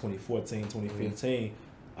around like 2014, 2015.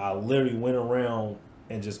 I literally went around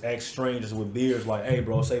and just asked strangers with beers like, hey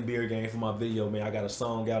bro, say Beard Gang for my video, man. I got a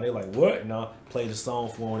song out. They're like, what? And I played the song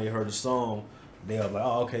for them. They heard the song. They were like,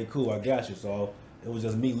 oh, okay, cool, I got you. So it was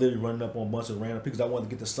just me literally running up on a bunch of random people. I wanted to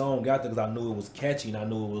get the song out there because I knew it was catchy and I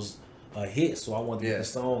knew it was a hit. So I wanted to get the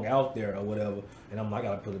song out there or whatever. And I'm like, I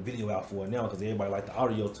gotta put a video out for it now because everybody liked the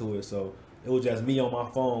audio to it. So it was just me on my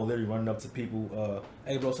phone, literally running up to people.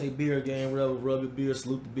 Hey, bro, say Beard Gang, whatever, rub your beard,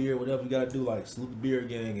 salute the beard, whatever you gotta do, like salute the Beard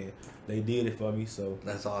Gang, and they did it for me. So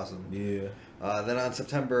that's awesome. Yeah. Then on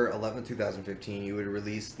September 11, 2015, you would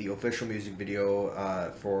release the official music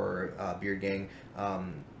video for Beard Gang.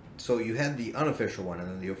 So you had the unofficial one and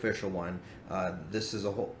then the official one. This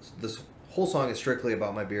whole song is strictly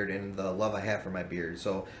about my beard and the love I have for my beard.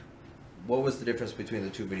 So what was the difference between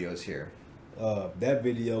the two videos here? That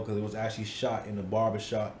video, because it was actually shot in a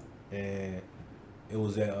barbershop, and it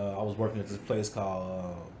was at I was working at this place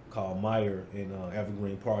called Meyer in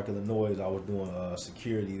Evergreen Park, Illinois. I was doing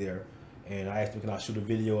security there, and I asked them, can I shoot a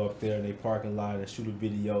video up there in their parking lot and shoot a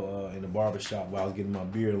video in the barbershop while I was getting my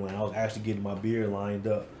beard lined. I was actually getting my beard lined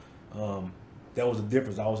up. That was the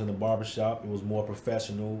difference. I was in the barbershop. It was more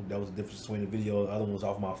professional. That was the difference between the video. The other one was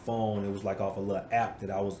off my phone. It was like off a little app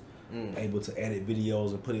that I was able to edit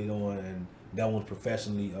videos and put it on, and that one was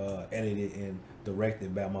professionally edited and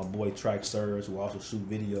directed by my boy Track Surge, who also shoot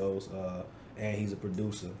videos, and he's a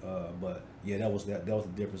producer. But yeah, that was the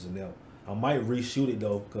difference in that. I might reshoot it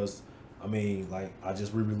though, because I mean, like, I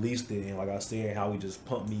just re-released it, and like I said, how he just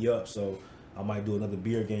pumped me up. So I might do another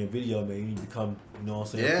Beard Game video, man. You need to come, you know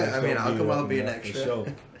what I'm saying? Yeah, I mean, I'll come out and be an extra.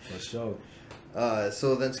 For sure.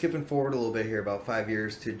 So then skipping forward a little bit here, about 5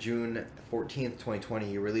 years to June 14th, 2020,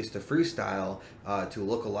 you released a freestyle to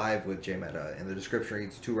Look Alive with J Meta. And the description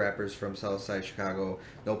reads, 2 rappers from Southside Chicago,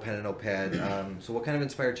 no pen and no pad. So what kind of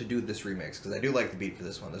inspired you to do this remix? Because I do like the beat for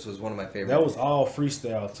this one. This was one of my favorites. That was all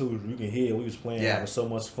freestyle too. You can hear we was playing having so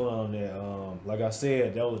much fun that like I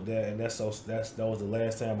said, that was the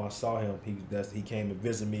last time I saw him. He came to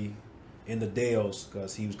visit me in the Dells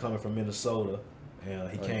because he was coming from Minnesota. And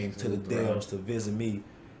he came to the Dells to visit me,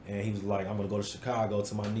 and he was like, I'm gonna go to Chicago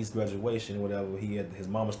to my niece's graduation or whatever. His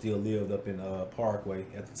mama still lived up in Parkway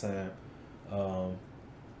at the time,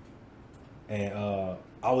 and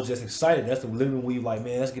I was just excited. That's the living we like,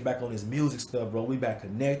 man, let's get back on this music stuff, bro. We back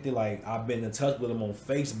connected. Like, I've been in touch with him on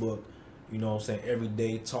Facebook, you know what I'm saying, every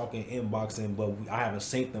day, talking, inboxing, but I haven't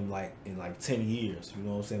seen them like in like 10 years, you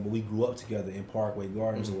know what I'm saying. But we grew up together in Parkway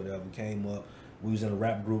Gardens or whatever. Came up. We was in a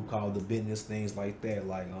rap group called The Business, things like that.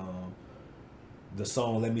 Like, the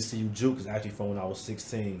song Let Me See You Juke is actually from when I was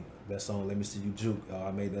 16. That song, Let Me See You Juke, I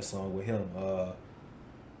made that song with him.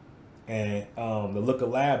 And the Look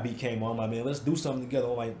Alive beat came on. I'm like, man, let's do something together.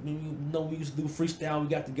 I'm like, you know, we used to do freestyle. We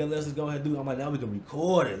got together. Let's just go ahead and do it. I'm like, now we can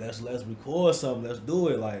record it. Let's record something. Let's do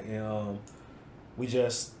it. Like, and we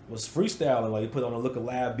just was freestyling. Like, we put on a Look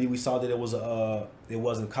Alive beat. We saw that it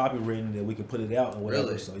wasn't copywritten, that we could put it out and whatever.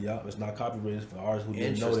 Really? So yeah, it's not copywritten for artists who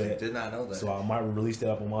didn't know that. Did not know that. So I might release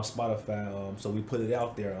that up on my Spotify. So we put it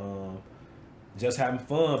out there. Just having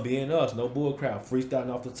fun, being us, no bull crap,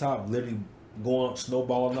 freestyling off the top, literally going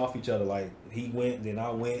snowballing off each other. Like, he went, then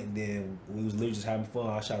I went, and then we was literally just having fun.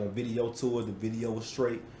 I shot a video to it. The video was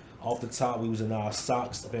straight off the top. We was in our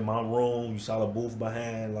socks up in my room. You saw the booth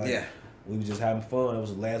behind. Like, yeah. We was just having fun. It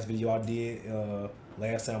was the last video I did.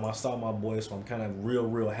 Last time I saw my boy, so I'm kind of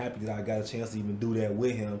real happy that I got a chance to even do that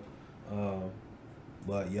with him.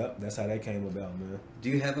 But yep, that's how that came about, man.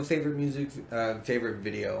 Do you have a favorite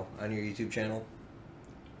video on your YouTube channel?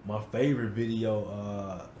 My favorite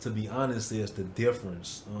video, to be honest, is The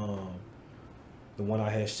Difference. The one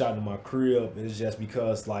I had shot in my crib. It's just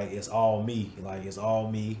because, like, it's all me. Like, it's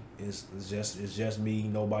all me. It's just me.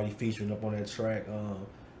 Nobody featuring up on that track.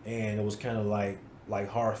 And it was kind of like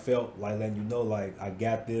heartfelt, like letting you know, like, I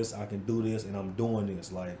got this, I can do this, and I'm doing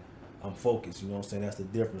this. Like, I'm focused, you know what I'm saying? That's the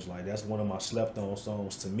difference. Like, that's one of my slept-on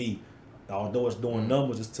songs to me. Although it's doing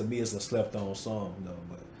numbers, to me it's a slept-on song, you know,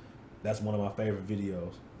 but that's one of my favorite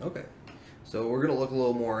videos. Okay. So we're going to look a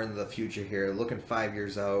little more into the future here. Looking 5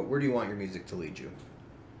 years out, where do you want your music to lead you?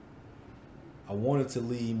 I I want it to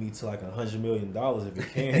lead me to like $100 million if it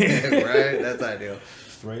can. Right, that's ideal.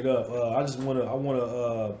 Straight up. I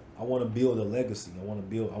want to build a legacy. I want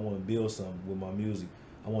to build something with my music.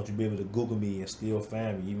 I want you to be able to Google me and still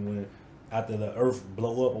find me, even when after the earth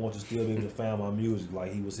blow up. I want you to still be able to find my music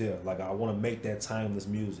like he was here. Like I want to make that timeless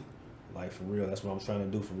music, like for real. That's what I'm trying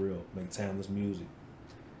to do for real. Make timeless music.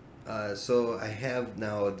 So I have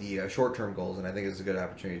now the short-term goals, and I think it's a good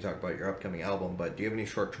opportunity to talk about your upcoming album. But do you have any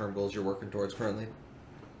short-term goals you're working towards currently?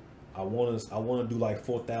 I want to do like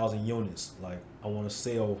 4,000 units. Like I want to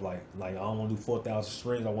sell like I don't want to do 4,000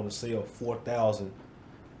 streams. I want to sell 4,000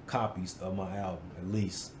 copies of my album at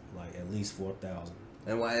least 4,000.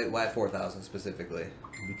 And why 4,000 specifically?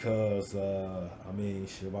 Because I mean,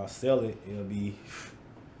 if I sell it, it'll be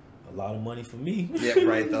a lot of money for me. Yeah,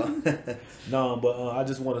 right though. No, but I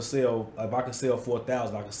just want to sell. If I can sell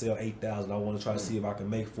 4,000, I can sell 8,000. I want to try to see if I can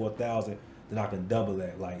make 4,000. Then I can double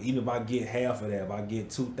that. Like even if I get half of that, if I get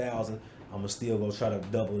 2,000, I'm gonna still go try to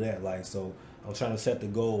double that. Like so, I'm trying to set the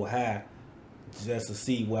goal high, just to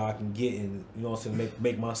see where I can get and what I'm saying,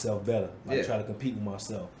 make myself better. Like try to compete with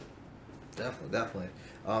myself. Definitely.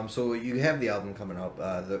 So you have the album coming up,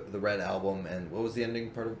 the Red album, and what was the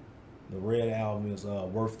ending part of? The Red album is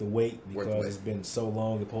Worth the Wait because it's been so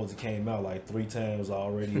long. It supposed to came out like 3 times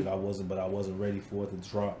already, but I wasn't ready for it to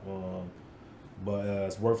drop. But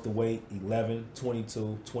it's Worth the Wait. 11,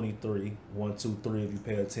 22, 23, 1, 2, 3. If you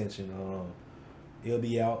pay attention, it'll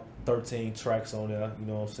be out. 13 tracks on there. You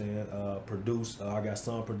know what I'm saying? Produced. I got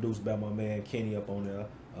some produced by my man Kenny up on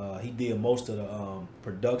there. He did most of the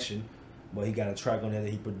production, but he got a track on there that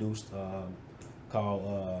he produced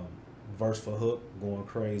called Verse for Hook, going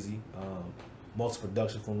crazy. Most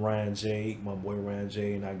production from Ryan J, my boy Ryan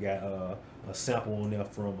J, and I got a sample on there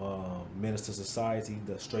from Minister Society,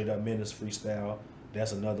 the Straight Up Menace freestyle.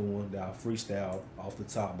 That's another one that I freestyle off the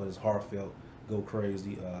top, but it's heartfelt, go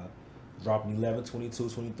crazy. Dropping 11, 22,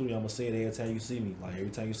 23. I'm gonna say it every time you see me. Like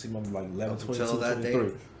every time you see me, I'm like 11, 22, 23.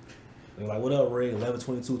 They're like, what up, Ray? 11,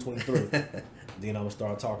 22, 23. Then I'm gonna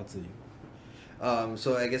start talking to you.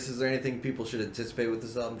 So I guess, is there anything people should anticipate with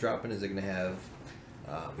this album dropping? Is it gonna have?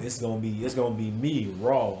 It's gonna be me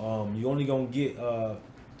raw. You only gonna get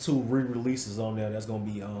 2 re-releases on there. That's gonna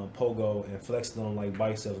be Pogo and Flexing on like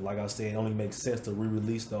Biceps. Like I said, it only makes sense to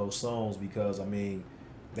re-release those songs because I mean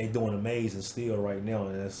they doing amazing still right now,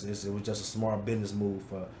 and it was just a smart business move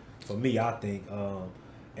for me, I think.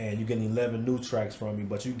 And you're getting 11 new tracks from me,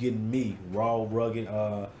 but you getting me raw, rugged.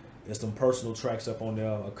 There's some personal tracks up on there,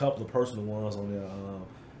 a couple of personal ones on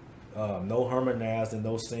there. No harmonized and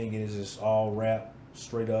no singing. It's just all rap,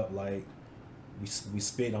 straight up. Like we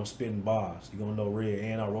spit. I'm spitting bars. You're gonna know Red.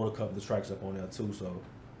 And I wrote a couple of tracks up on there too. So.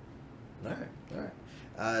 All right.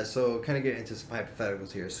 So kind of get into some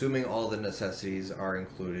hypotheticals here. Assuming all the necessities are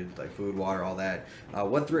included, like food, water, all that,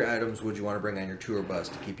 what 3 items would you want to bring on your tour bus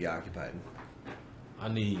to keep you occupied? I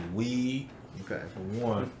need weed. Okay. For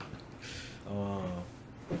one.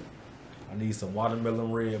 I need some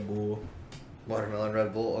watermelon Red Bull. Watermelon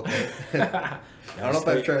Red Bull, okay. I don't know if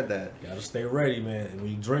I've tried that. Gotta stay ready, man. And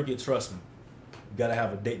when you drink it, trust me, you gotta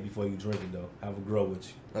have a date before you drink it, though. Have a girl with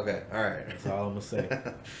you. Okay, all right. That's all I'm gonna say.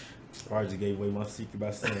 Probably just gave away my secret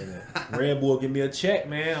by saying that. Red Bull, give me a check,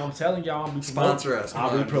 man. I'm telling y'all, sponsor us.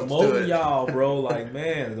 I'll be promoting y'all, bro. Like,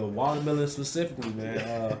 man, the watermelon specifically,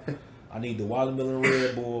 man. I need the watermelon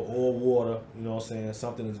Red Bull or water. You know what I'm saying?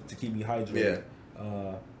 Something to keep me hydrated.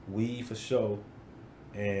 Yeah. Weed for sure,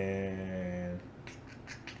 and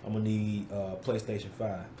I'm gonna need PlayStation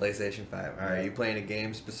 5. PlayStation 5. All right. You playing a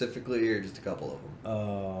game specifically, or just a couple of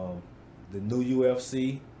them? The new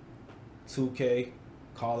UFC, 2K,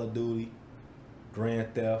 Call of Duty,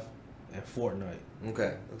 Grand Theft, and Fortnite.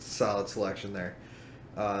 Okay, that's a solid selection there.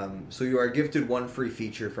 So you are gifted 1 free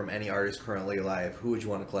feature from any artist currently alive. Who would you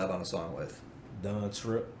want to collab on a song with? Don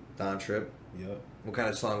Tripp. Don Tripp? Yep. What kind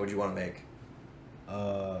of song would you want to make?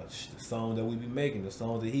 The song that we be making, the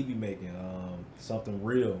songs that he be making, something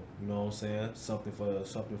real, you know what I'm saying? Something for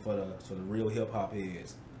the real hip hop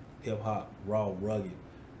heads, hip hop, raw, rugged,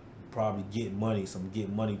 probably get money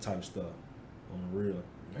type stuff on the real.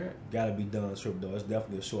 Right. Gotta be Don Tripp though. It's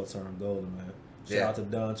definitely a short term goal, man. Shout out to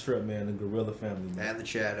Don Tripp, man, the Gorilla family, man. And the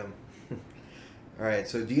Chatham. All right.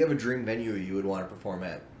 So do you have a dream venue you would want to perform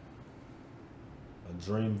at? A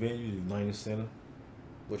dream venue, the United Center.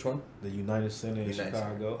 Which one? The United Center in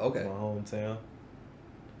Chicago. Okay. My hometown.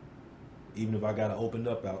 Even if I gotta open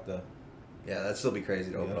up out there. Yeah, that'd still be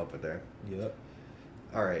crazy to open up with there. Yep.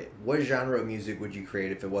 All right. What genre of music would you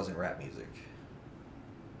create if it wasn't rap music?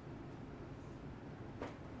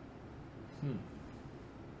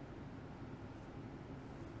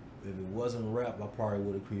 If it wasn't rap, I probably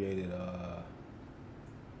would have created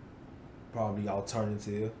Probably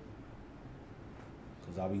alternative,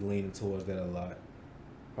 because I'll be leaning towards that a lot.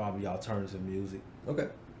 Probably alternative music. Okay.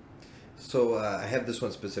 So I have this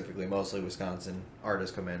one specifically, mostly Wisconsin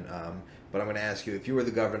artists come in. But I'm going to ask you, if you were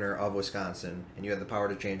the governor of Wisconsin and you had the power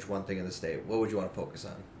to change one thing in the state, what would you want to focus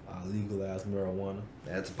on? Legalize marijuana.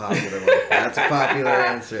 That's a popular one. That's a popular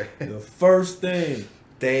answer. The first thing.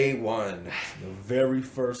 Day one. The very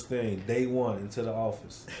first thing. Day one into the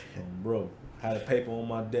office. Bro, had a paper on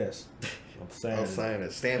my desk. I'll sign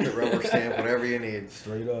it. Stamp it, rubber stamp, whatever you need.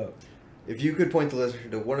 Straight up. If you could point the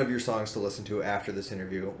listener to one of your songs to listen to after this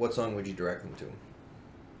interview, what song would you direct them to?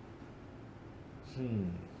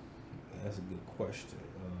 That's a good question.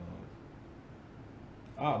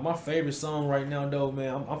 My favorite song right now, though,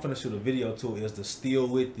 man, I'm finna shoot a video to it. Is the "Still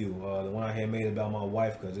With You," the one I had made about my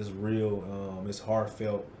wife, because it's real. It's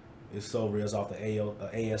heartfelt. It's so real. It's off the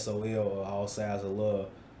ASOL, All Sides of Love.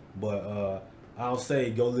 But I'll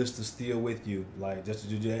say go listen to "Still With You." Like, just to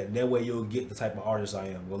do that. That way you'll get the type of artist I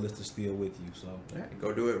am. Go listen to "Still With You." So, all right,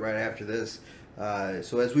 go do it right after this.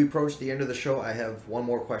 So as we approach the end of the show, I have one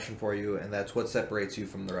more question for you, and that's what separates you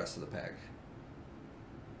from the rest of the pack.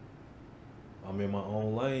 I'm in my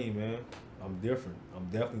own lane, man. I'm different. I'm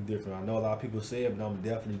definitely different. I know a lot of people say it, but I'm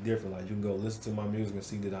definitely different. Like, you can go listen to my music and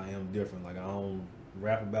see that I am different. Like, I don't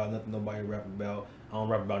rap about nothing nobody rap about. I don't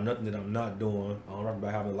rap about nothing that I'm not doing. I don't rap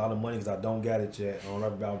about having a lot of money because I don't got it yet. I don't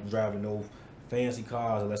rap about driving no fancy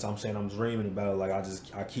cars unless I'm saying I'm dreaming about it. Like,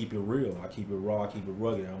 I keep it real. I keep it raw. I keep it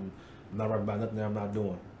rugged. I'm not rapping about nothing that I'm not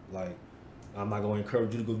doing. Like, I'm not going to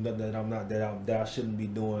encourage you to go do nothing that I'm not, that I shouldn't be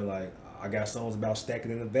doing. Like, I got songs about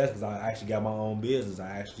stacking and invest because I actually got my own business.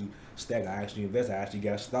 I actually stack. I actually invest. I actually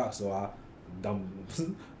got stock. So I'm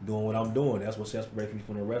doing what I'm doing. That's what separates me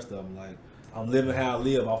from the rest of them. Like, I'm living how I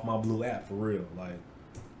live off my Blue app for real. Like,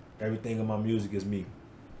 everything in my music is me.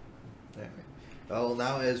 Okay. Well,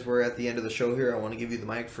 now as we're at the end of the show here, I want to give you the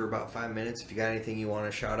mic for about 5 minutes. If you got anything you want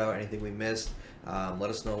to shout out, anything we missed,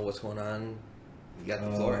 let us know what's going on. You got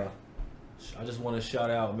the floor. I just want to shout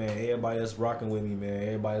out, man, everybody that's rocking with me, man.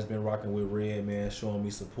 Everybody that's been rocking with Red, man, showing me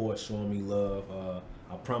support, showing me love.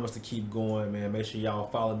 I promise to keep going, man. Make sure y'all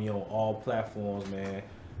follow me on all platforms, man.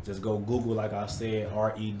 Just go Google, like I said,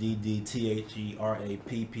 ReddTheRapper. You know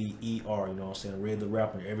what I'm saying? Red the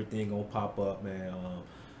Rapper. Everything gonna pop up, man.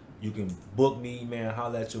 You can book me, man.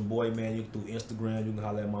 Holla at your boy, man. You can through Instagram. You can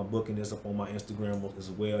holla at my booking. That's up on my Instagram as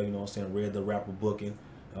well. You know what I'm saying? Red the Rapper booking.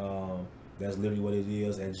 That's literally what it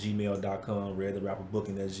is at gmail.com. ReddTheRapper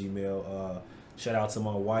booking at Gmail. Shout out to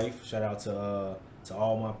my wife. Shout out to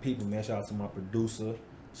all my people, man. Shout out to my producer.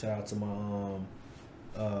 Shout out to my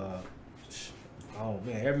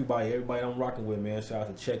everybody I'm rocking with, man. Shout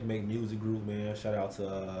out to Checkmate Music Group, man. Shout out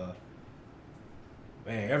to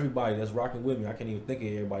everybody that's rocking with me. I can't even think of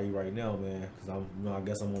everybody right now, man, because I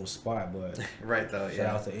guess I'm on the spot, but right though.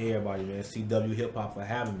 Shout out to everybody, man. CWHipHop for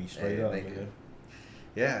having me, straight up, man. You.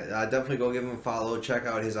 Yeah, definitely go give him a follow. Check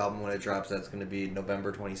out his album when it drops. That's going to be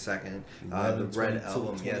November 22nd. The Red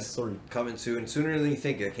album, yes, coming soon. Sooner than you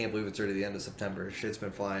think. I can't believe it's already the end of September. Shit's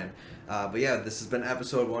been flying. But yeah, this has been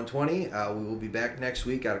episode 120. We will be back next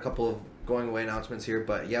week. Got a couple of going away announcements here,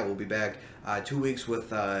 but yeah, we'll be back 2 weeks with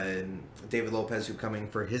David Lopez, who's coming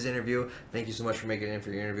for his interview. Thank you so much for making it in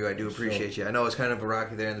for your interview. I do appreciate you. I know it's kind of a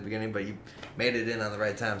rocky there in the beginning, but you made it in on the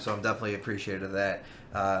right time, so I'm definitely appreciative of that.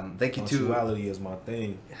 Thank you too. Punctuality is my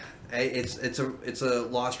thing. It's a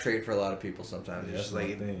lost trade for a lot of people sometimes. Yeah, it's just my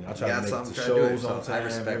like thing. I try to make the shows on time. I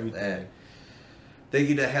respect everything. that. Thank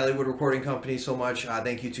you to Hollywood Recording Company so much.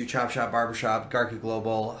 Thank you to Chop Shop Barbershop, Garka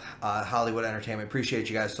Global, Hollywood Entertainment. Appreciate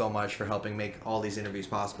you guys so much for helping make all these interviews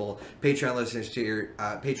possible. Patreon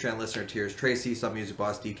listener tiers, Tracy, Sub Music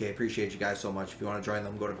Boss, DK. Appreciate you guys so much. If you want to join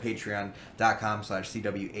them, go to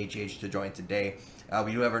patreon.com/CWHH to join today.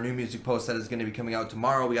 We do have our new music post that is going to be coming out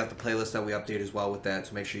tomorrow. We got the playlist that we update as well with that,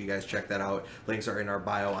 so make sure you guys check that out. Links are in our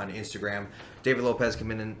bio on Instagram. David Lopez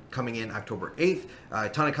coming in October 8th. A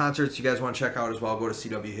ton of concerts you guys want to check out as well. Go to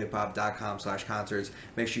CWHipHop.com/concerts.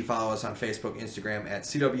 Make sure you follow us on Facebook, Instagram at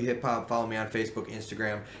CWHipHop. Follow me on Facebook,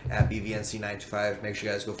 Instagram at BVNC925. Make sure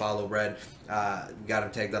you guys go follow Red. We got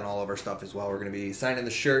him tagged on all of our stuff as well. We're going to be signing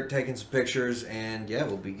the shirt, taking some pictures, and yeah,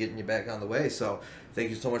 we'll be getting you back on the way. So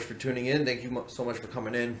thank you so much for tuning in. Thank you so much for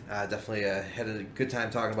coming in. Definitely had a good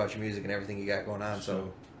time talking about your music and everything you got going on.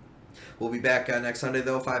 So we'll be back next Sunday,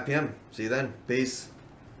 though, 5 p.m. See you then. Peace.